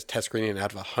 like they did a test screening, and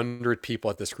out of 100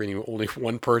 people at the screening, only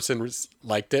one person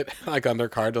liked it. Like on their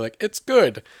card, they're like, it's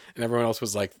good. And everyone else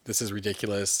was like, this is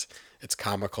ridiculous. It's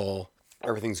comical.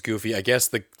 Everything's goofy. I guess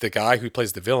the guy who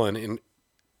plays the villain, and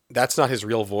that's not his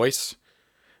real voice.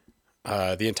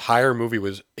 The entire movie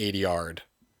was ADR'd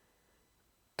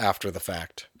after the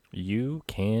fact. You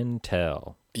can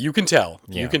tell. You can tell.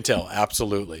 Yeah. You can tell.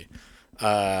 Absolutely.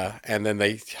 And then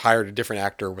they hired a different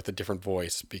actor with a different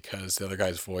voice because the other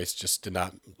guy's voice just did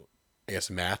not, I guess,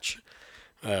 match.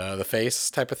 the face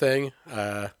type of thing,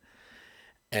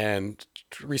 and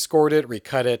rescored it,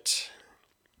 recut it,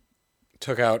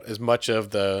 took out as much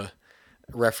of the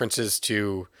references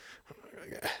to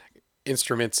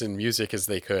instruments and music as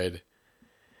they could,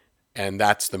 and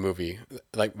that's the movie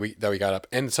that we got up.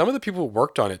 And some of the people who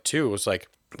worked on it too was like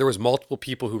there was multiple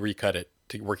people who recut it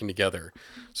working together.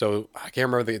 So I can't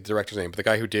remember the director's name, but the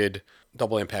guy who did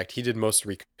Double Impact, he did most of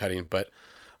the recutting. But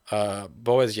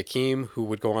Boaz Yakim, who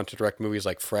would go on to direct movies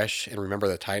like Fresh and Remember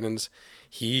the Titans,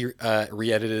 he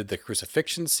re-edited the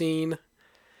crucifixion scene.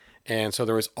 And so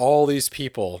there was all these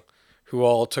people who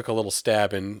all took a little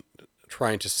stab in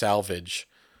trying to salvage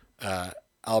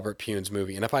Albert Pune's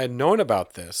movie. And if I had known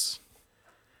about this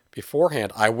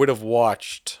beforehand, I would have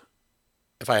watched,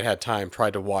 if I had had time,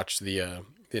 tried to watch the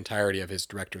entirety of his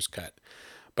director's cut.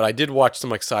 But I did watch some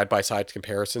like side-by-side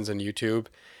comparisons on YouTube,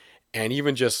 and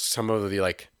even just some of the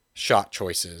like shot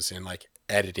choices and like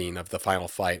editing of the final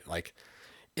fight. Like,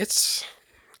 it's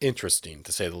interesting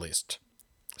to say the least.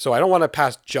 So I don't want to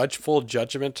pass full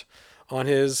judgment on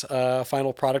his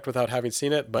final product without having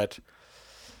seen it, but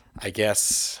I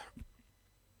guess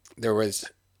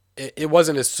it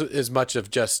wasn't as much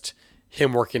of just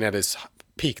him working at his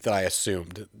peak that I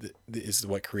assumed is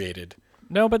what created.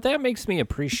 No, but that makes me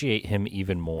appreciate him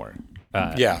even more.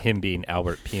 Him being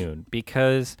Albert Pune,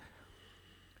 because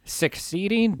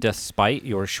succeeding despite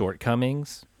your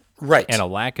shortcomings, right, and a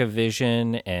lack of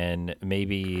vision and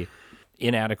maybe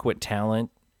inadequate talent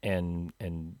and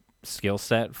skill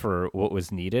set for what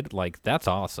was needed, like that's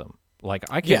awesome. Like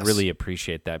I can really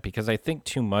appreciate that, because I think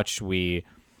too much we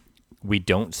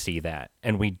don't see that,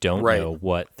 and we don't know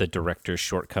what the director's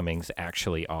shortcomings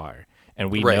actually are. And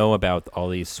we know about all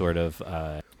these sort of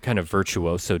kind of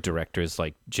virtuoso directors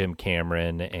like Jim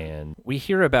Cameron, and we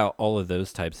hear about all of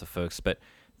those types of folks, but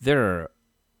there are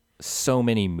so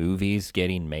many movies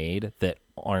getting made that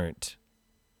aren't,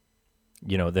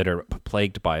 that are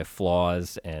plagued by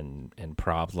flaws and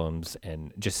problems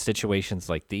and just situations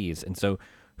like these. And so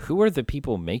who are the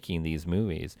people making these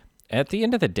movies? At the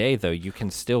end of the day, though, you can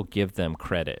still give them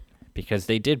credit, because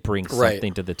they did bring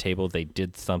something to the table. They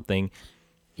did something.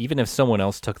 Even if someone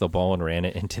else took the ball and ran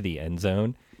it into the end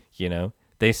zone,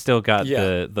 they still got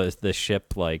the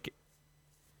ship like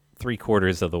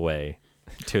 3/4 of the way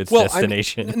to its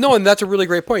destination. No, and that's a really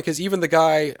great point, because even the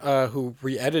guy who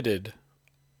did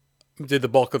the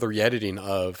bulk of the re-editing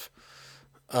of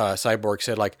Cyborg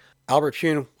said, like, Albert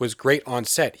Pune was great on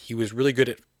set. He was really good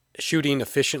at shooting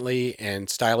efficiently and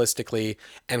stylistically,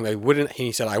 and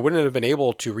he said, I wouldn't have been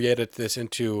able to re-edit this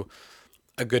into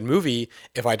a good movie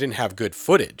if I didn't have good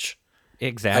footage.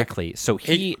 Exactly. Like, so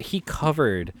he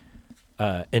covered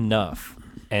enough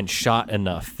and shot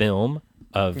enough film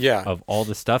of all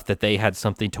the stuff that they had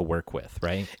something to work with,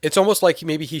 right? It's almost like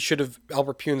maybe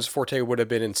Albert Pune's forte would have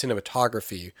been in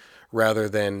cinematography rather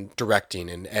than directing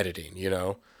and editing,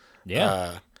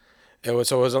 Yeah. It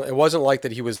wasn't like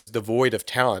that he was devoid of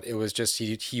talent. It was just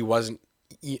he wasn't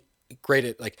great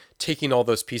at like taking all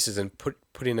those pieces and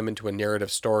putting them into a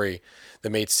narrative story that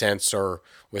made sense or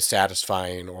was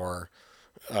satisfying or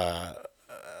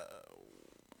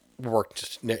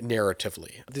worked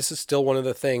narratively. This is still one of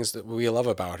the things that we love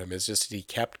about him, is just he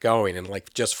kept going, and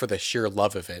like just for the sheer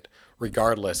love of it,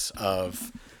 regardless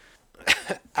of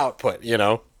output.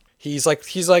 He's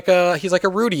like a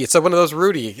Rudy. It's one of those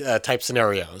Rudy type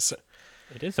scenarios.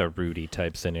 It is a Rudy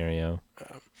type scenario.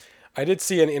 I did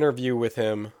see an interview with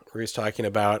him where he's talking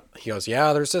about, he goes,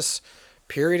 yeah, there's this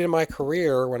period in my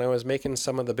career when I was making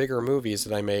some of the bigger movies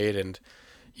that I made, and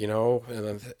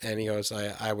and he goes,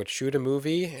 I would shoot a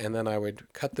movie, and then I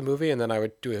would cut the movie, and then I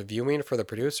would do a viewing for the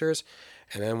producers,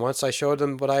 and then once I showed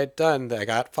them what I had done, I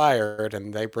got fired,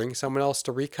 and they bring someone else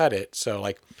to recut it. So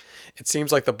like, it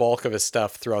seems like the bulk of his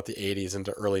stuff throughout the 80s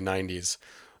into early 90s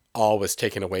all was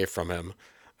taken away from him,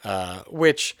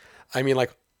 which, I mean,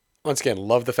 like, once again,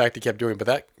 love the fact he kept doing, but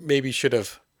that maybe should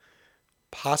have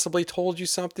possibly told you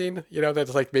something,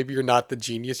 that's like, maybe you're not the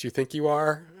genius you think you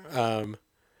are.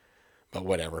 But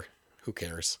whatever, who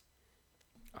cares?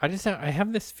 I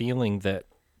have this feeling that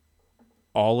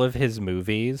all of his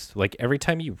movies, like every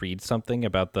time you read something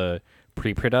about the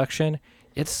pre-production,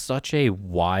 it's such a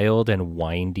wild and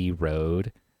windy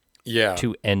road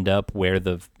to end up where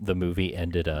the movie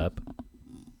ended up.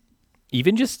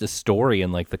 Even just the story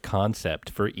and like the concept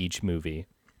for each movie,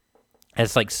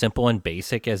 as like simple and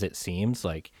basic as it seems,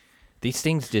 like these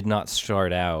things did not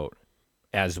start out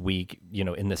as we,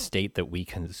 in the state that we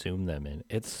consume them in.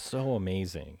 It's so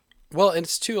amazing. Well, and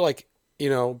it's too like,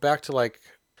 back to like,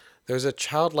 there's a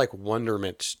childlike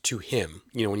wonderment to him,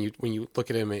 when you look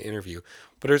at him in an interview,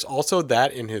 but there's also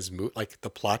that in his like the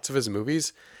plots of his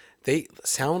movies they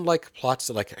sound like plots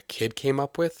that like a kid came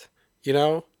up with, you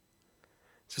know?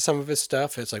 To some of his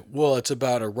stuff, it's like, well, it's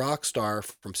about a rock star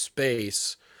from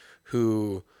space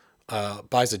who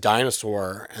buys a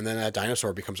dinosaur, and then that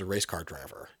dinosaur becomes a race car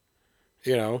driver.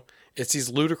 You know, it's these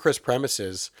ludicrous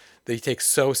premises that he takes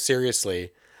so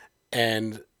seriously,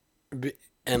 and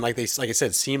and like I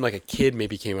said, seem like a kid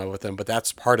maybe came up with them, but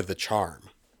that's part of the charm.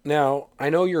 Now,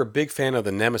 I know you're a big fan of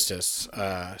the Nemesis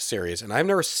series, and I've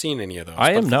never seen any of those.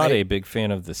 I but am not a big fan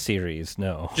of the series,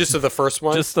 no. just of the first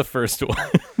one. Just the first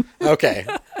one. Okay,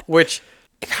 which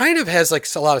kind of has like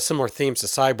a lot of similar themes to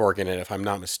Cyborg in it, if I'm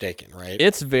not mistaken, right?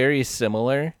 It's very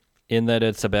similar in that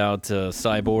it's about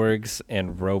cyborgs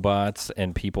and robots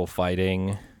and people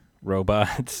fighting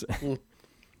robots.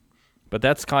 But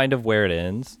that's kind of where it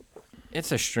ends.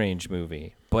 It's a strange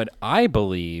movie, but I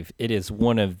believe it is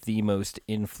one of the most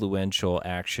influential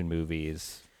action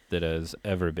movies that has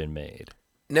ever been made.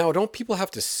 Now, don't people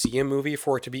have to see a movie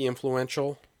for it to be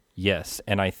influential? Yes,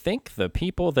 and I think the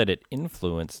people that it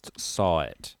influenced saw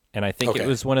it. And I think Okay. it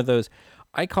was one of those,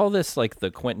 I call this like the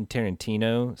Quentin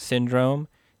Tarantino syndrome.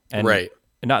 And Right.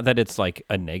 not that it's like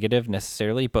a negative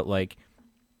necessarily, but like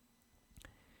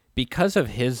because of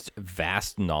his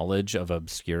vast knowledge of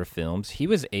obscure films, he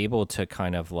was able to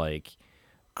kind of like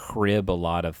crib a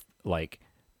lot of like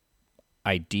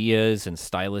ideas and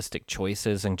stylistic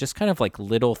choices and just kind of like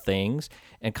little things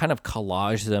and kind of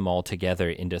collage them all together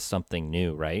into something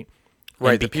new, right?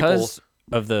 Right, And the people- because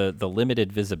of the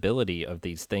limited visibility of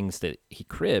these things that he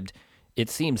cribbed, it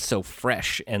seems so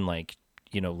fresh and like,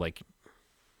 like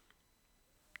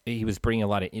he was bringing a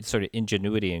lot of sort of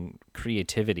ingenuity and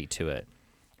creativity to it.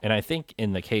 And I think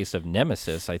in the case of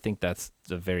Nemesis, I think that's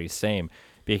the very same,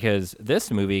 because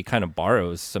this movie kind of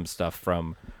borrows some stuff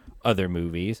from other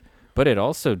movies, but it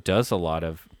also does a lot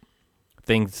of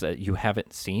things that you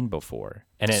haven't seen before.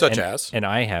 Such as? And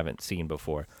I haven't seen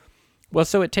before. Well,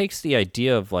 so it takes the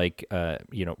idea of like,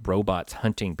 robots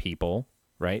hunting people,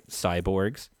 right?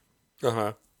 Cyborgs.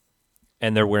 Uh-huh.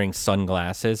 And they're wearing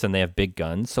sunglasses and they have big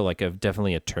guns. So like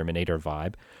definitely a Terminator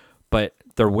vibe, but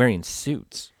they're wearing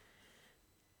suits.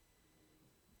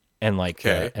 And like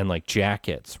Okay. and like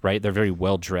jackets, right? They're very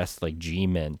well dressed, like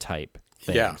G-men type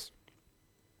things. Yeah.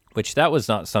 Which that was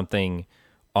not something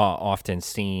often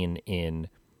seen in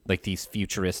like these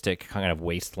futuristic kind of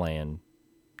wasteland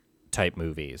type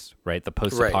movies, right? The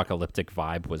post-apocalyptic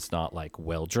vibe was not like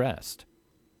well dressed.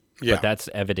 Yeah. But that's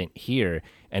evident here,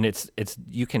 and it's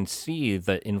you can see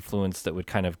the influence that would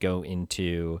kind of go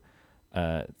into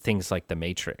things like The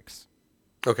Matrix.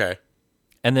 Okay.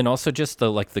 And then also just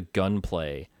the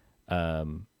gunplay,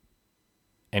 and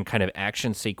kind of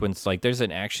action sequence. Like there's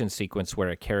an action sequence where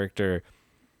a character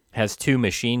has two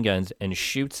machine guns and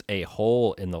shoots a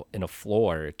hole in a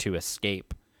floor to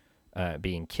escape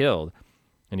being killed.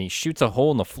 And he shoots a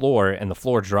hole in the floor and the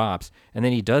floor drops. And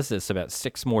then he does this about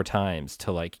 6 more times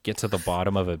to like get to the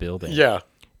bottom of a building. Yeah.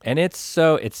 And it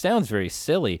sounds very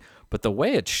silly, but the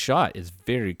way it's shot is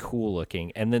very cool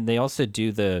looking. And then they also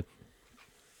do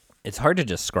it's hard to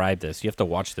describe this. You have to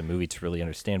watch the movie to really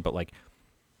understand, but like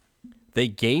they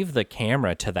gave the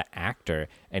camera to the actor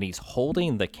and he's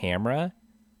holding the camera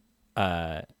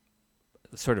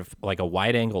sort of like a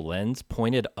wide angle lens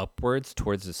pointed upwards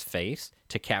towards his face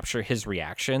to capture his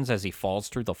reactions as he falls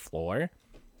through the floor.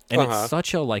 And Uh-huh. it's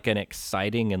such an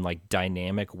exciting and like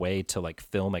dynamic way to like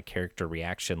film a character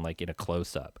reaction like in a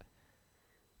close up.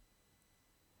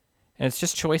 And it's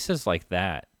just choices like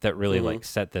that really like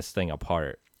set this thing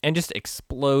apart. And just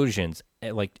explosions,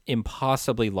 like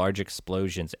impossibly large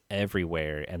explosions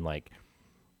everywhere, and like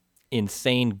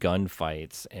insane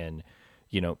gunfights, and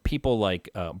people like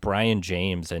Brian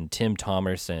James and Tim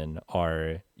Thomerson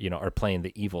are playing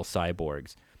the evil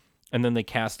cyborgs. And then they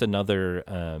cast another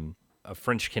a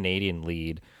French Canadian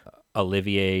lead,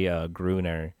 Olivier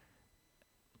Gruner,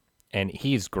 and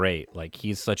he's great. Like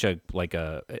he's such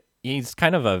he's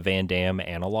kind of a Van Damme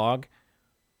analog,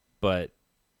 but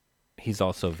he's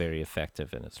also very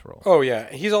effective in his role. Oh,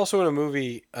 yeah. He's also in a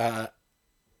movie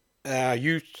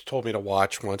you told me to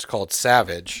watch once called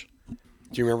Savage. Do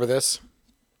you remember this?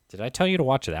 Did I tell you to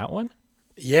watch that one?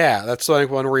 Yeah, that's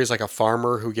like one where he's like a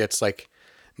farmer who gets like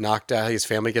knocked out. His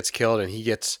family gets killed, and he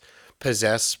gets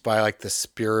possessed by like the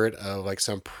spirit of like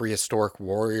some prehistoric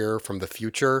warrior from the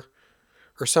future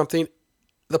or something.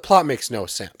 The plot makes no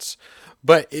sense,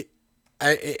 but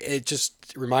it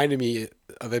just reminded me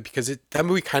of it because that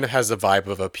movie kind of has the vibe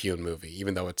of a Pune movie,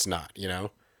 even though it's not.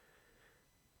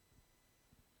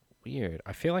 Weird.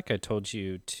 I feel like I told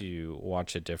you to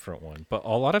watch a different one, but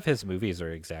a lot of his movies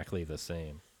are exactly the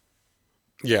same.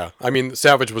 Yeah, I mean,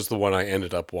 Savage was the one I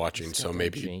ended up watching, He's so got that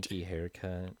maybe. janky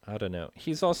haircut. I don't know.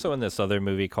 He's also in this other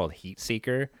movie called Heat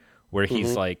Seeker, where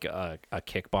he's Mhm. like a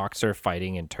kickboxer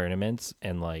fighting in tournaments,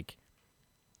 and like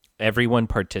everyone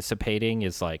participating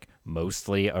is like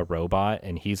mostly a robot,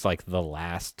 and he's like the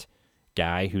last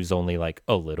guy who's only like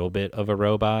a little bit of a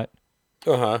robot.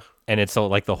 Uh huh. And it's so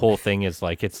like the whole thing is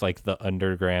like it's like the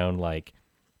underground like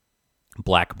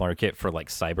black market for like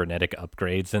cybernetic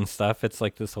upgrades and stuff. It's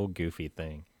like this whole goofy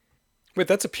thing. Wait,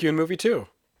 that's a Pune movie too.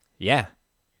 Yeah.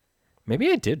 Maybe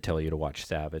I did tell you to watch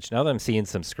Savage. Now that I'm seeing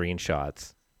some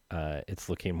screenshots, it's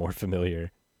looking more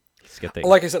familiar. Let's get the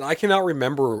Like I said, I cannot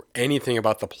remember anything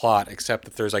about the plot except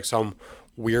that there's like some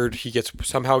weird. He gets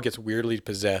weirdly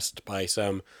possessed by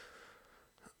some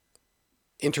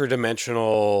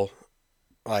interdimensional,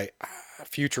 like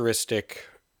futuristic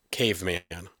caveman.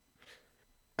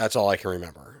 That's all I can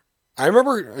remember. I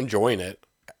remember enjoying it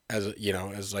as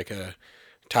as like a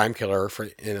time killer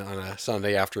on a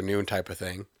Sunday afternoon type of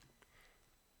thing.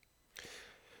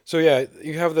 So yeah,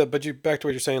 you have but you back to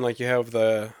what you're saying, like you have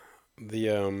the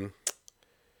the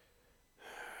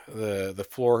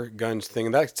floor guns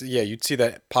thing. That's yeah, you'd see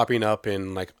that popping up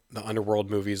in like the underworld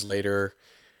movies later.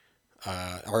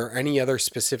 Are any other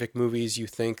specific movies you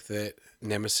think that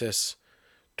Nemesis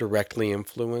directly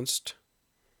influenced?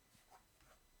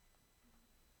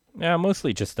 yeah,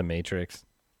 mostly just the Matrix.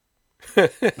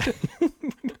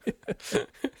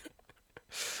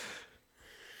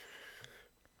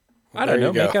 I There don't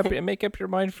know. you go. Make up your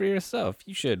mind for yourself.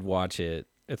 You should watch it.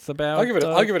 It's about I'll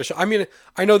give it a shot. I mean,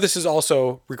 I know this is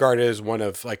also regarded as one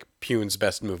of like Pune's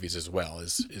best movies as well.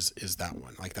 Is that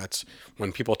one? Like that's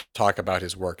when people talk about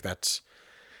his work. It's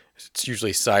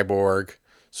usually Cyborg,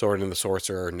 Sword and the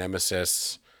Sorcerer,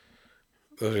 Nemesis.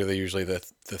 Those are usually the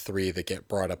three that get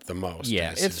brought up the most.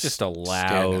 yeah, as it's his just a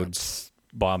loud, standouts.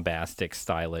 bombastic,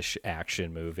 stylish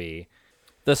action movie.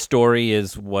 The story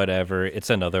is whatever. It's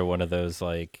another one of those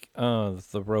like, oh,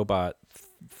 the robot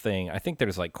thing. I think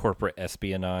there's like corporate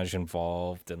espionage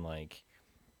involved, and like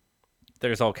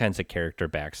there's all kinds of character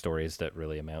backstories that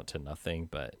really amount to nothing,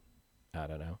 but I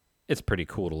don't know. It's pretty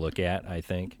cool to look at, I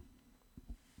think.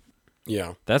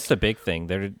 Yeah. That's the big thing.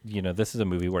 This is a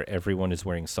movie where everyone is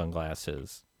wearing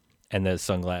sunglasses, and the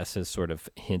sunglasses sort of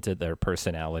hint at their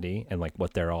personality and like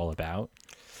what they're all about.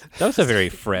 That was a very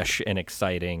fresh and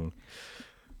exciting,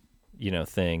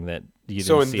 thing that you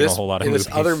So didn't see in a whole lot of in movies.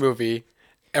 this other movie,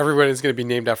 everyone is going to be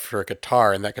named after a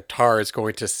guitar, and that guitar is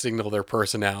going to signal their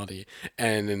personality.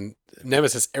 And in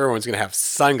Nemesis, everyone's going to have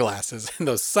sunglasses, and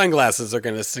those sunglasses are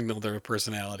going to signal their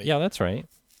personality. Yeah, that's right.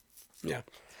 Yeah.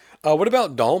 What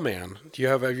about Doll Man? Have you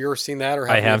ever seen that, or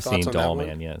have I any have thoughts seen on that Doll one?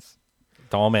 Man. Yes,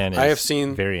 Doll Man is I have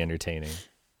seen. very entertaining.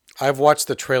 I've watched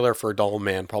the trailer for Doll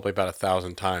Man probably about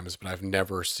 1,000 times, but I've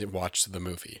never watched the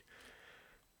movie.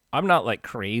 I'm not like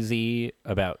crazy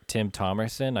about Tim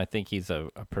Thomerson. I think he's a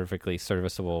perfectly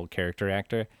serviceable character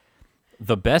actor.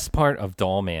 The best part of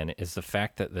Doll Man is the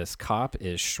fact that this cop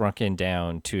is shrunken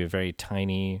down to a very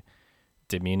tiny,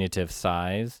 diminutive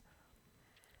size,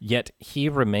 yet he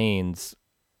remains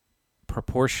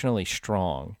proportionally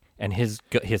strong, and his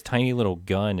tiny little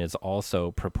gun is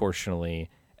also proportionally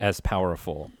as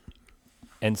powerful.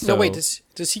 And so, No, wait,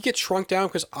 does he get shrunk down?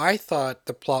 Because I thought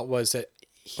the plot was that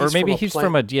or maybe he's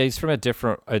from a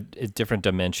different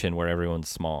dimension where everyone's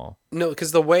small. No,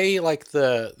 because the way like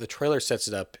the trailer sets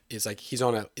it up is like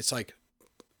it's like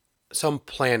some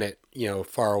planet,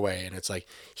 far away, and it's like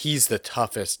he's the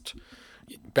toughest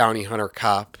bounty hunter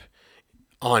cop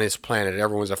on his planet.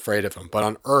 Everyone's afraid of him, but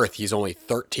on Earth he's only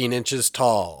 13 inches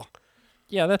tall.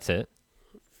 Yeah, that's it.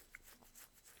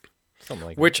 Something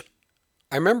like Which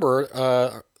I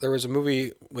remember there was a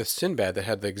movie with Sinbad that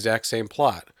had the exact same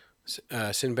plot.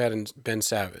 Sinbad and Ben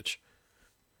Savage.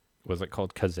 that. Was it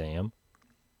called Kazam?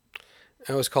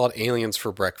 It was called Aliens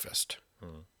for Breakfast.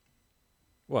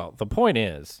 Well, the point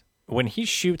is, when he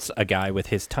shoots a guy with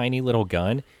his tiny little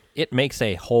gun, it makes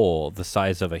a hole the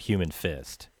size of a human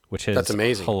fist, which is That's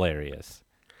amazing. hilarious.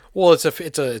 Well, it's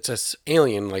a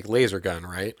alien like laser gun,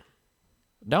 right?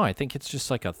 No, I think it's just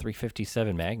like a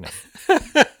 357 Magnum.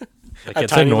 Like A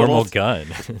it's a tiny normal little- gun.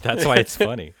 That's why it's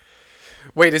funny.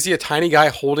 Wait, is he a tiny guy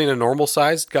holding a normal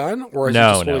sized gun, or is he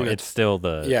No, just holding it's still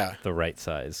Yeah. the right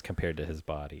size compared to his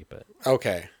body, but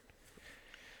Okay.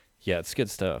 yeah, it's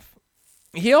good stuff.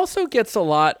 He also gets a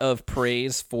lot of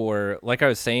praise for, like I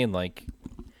was saying, like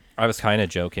I was kind of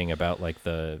joking about like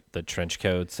the trench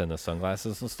coats and the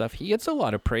sunglasses and stuff. He gets a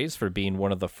lot of praise for being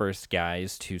one of the first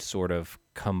guys to sort of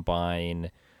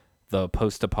combine the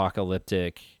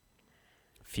post-apocalyptic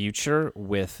future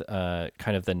with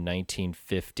kind of the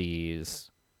 1950s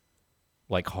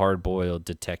like hard-boiled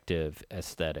detective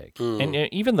aesthetic. And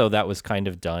even though that was kind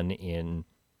of done in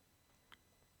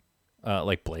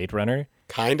like Blade Runner,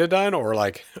 Kind of done or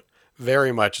like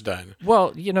very much done?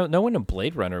 well, no one in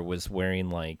Blade Runner was wearing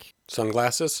like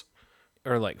Sunglasses?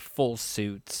 or like full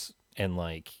suits and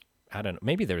like I don't know,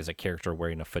 maybe there was a character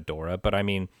wearing a fedora, but I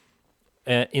mean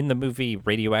in the movie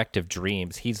Radioactive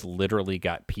Dreams, he's literally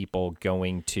got people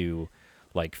going to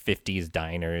like 50s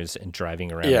diners and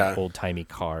driving around in old-timey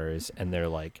cars, and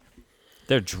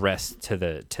they're dressed to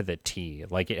the T.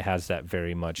 Like it has that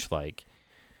very much like,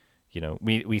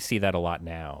 we see that a lot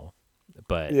now.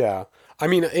 But Yeah. I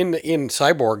mean, in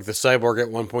Cyborg, the cyborg at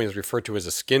one point is referred to as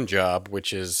a skin job,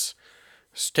 which is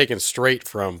taken straight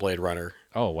from Blade Runner.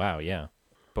 oh wow, yeah.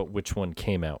 But which one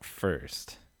came out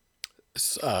first?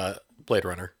 Blade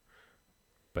Runner.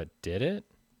 But did it?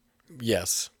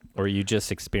 Yes. Or are you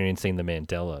just experiencing the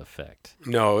Mandela effect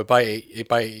No, by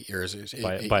 8 years.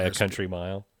 by a country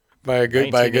mile? By a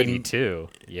good. 1982.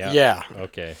 Yeah. Yeah.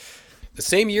 Okay. The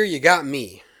same year you got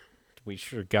me. We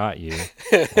sure got you.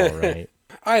 All right.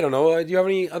 I don't know. Do you have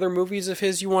any other movies of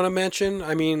his you want to mention?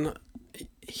 I mean,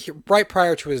 right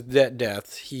prior to his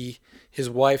death, his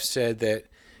wife said that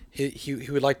he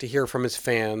would like to hear from his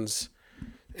fans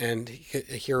and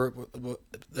hear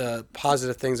the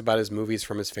positive things about his movies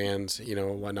from his fans,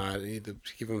 whatnot. To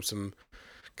give him some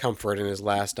comfort in his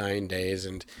last dying days,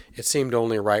 and it seemed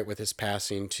only right with his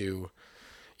passing to,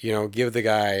 give the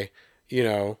guy,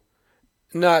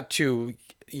 not to,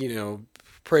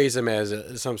 praise him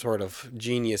as some sort of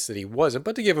genius that he wasn't,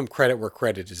 but to give him credit where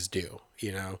credit is due,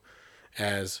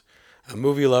 as a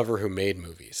movie lover who made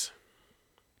movies.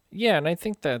 Yeah, and I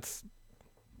think that's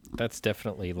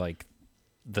definitely like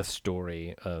the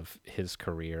story of his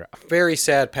career. Very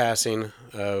sad passing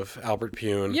of Albert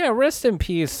Pyun. Yeah, rest in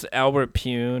peace, Albert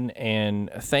Pyun, and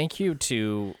thank you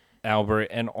to Albert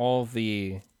and all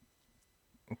the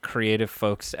creative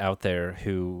folks out there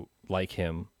who like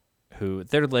him, who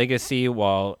their legacy,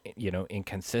 while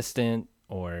inconsistent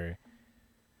or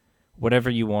whatever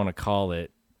you want to call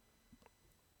it,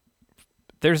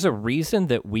 there's a reason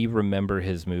that we remember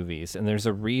his movies, and there's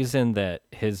a reason that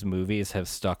his movies have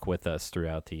stuck with us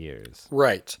throughout the years.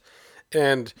 Right.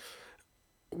 And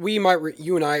we might,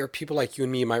 you and I, or people like you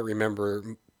and me, might remember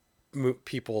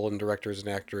people and directors and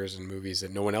actors and movies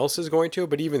that no one else is going to,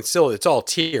 but even still, it's all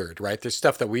tiered, right? There's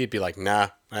stuff that we'd be like, nah,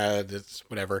 it's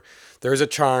whatever. There's a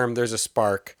charm, there's a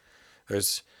spark,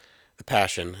 there's the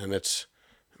passion, and it's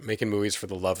making movies for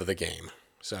the love of the game.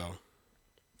 So,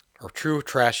 a true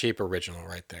trash heap original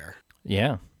right there.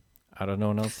 Yeah, I don't know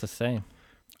what else to say.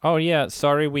 Oh yeah,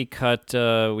 sorry we cut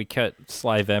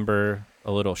Slyvember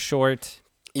a little short.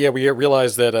 Yeah, we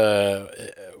realized that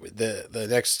the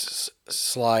next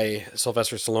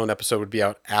Sylvester Stallone episode would be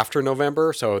out after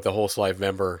November, so the whole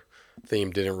Slyvember theme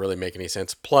didn't really make any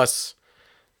sense. Plus,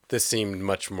 this seemed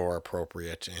much more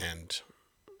appropriate and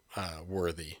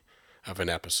worthy of an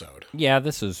episode. Yeah,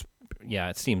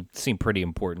 it seemed pretty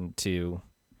important to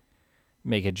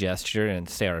make a gesture and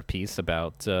say our piece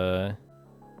about the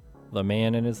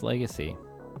man and his legacy.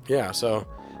 Yeah, so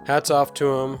hats off to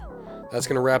him. That's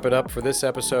going to wrap it up for this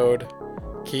episode.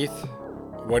 Keith,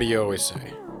 what do you always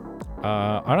say?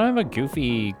 I don't have a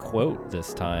goofy quote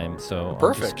this time, so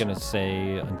Perfect. I'm just going to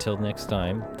say until next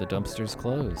time, the dumpster's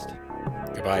closed.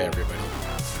 Goodbye, everybody.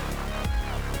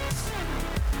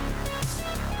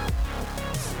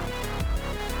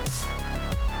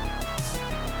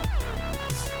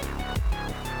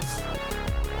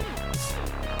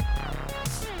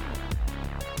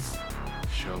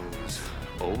 Show's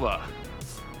over.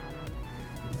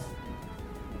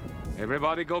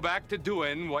 Everybody go back to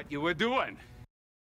doing what you were doing.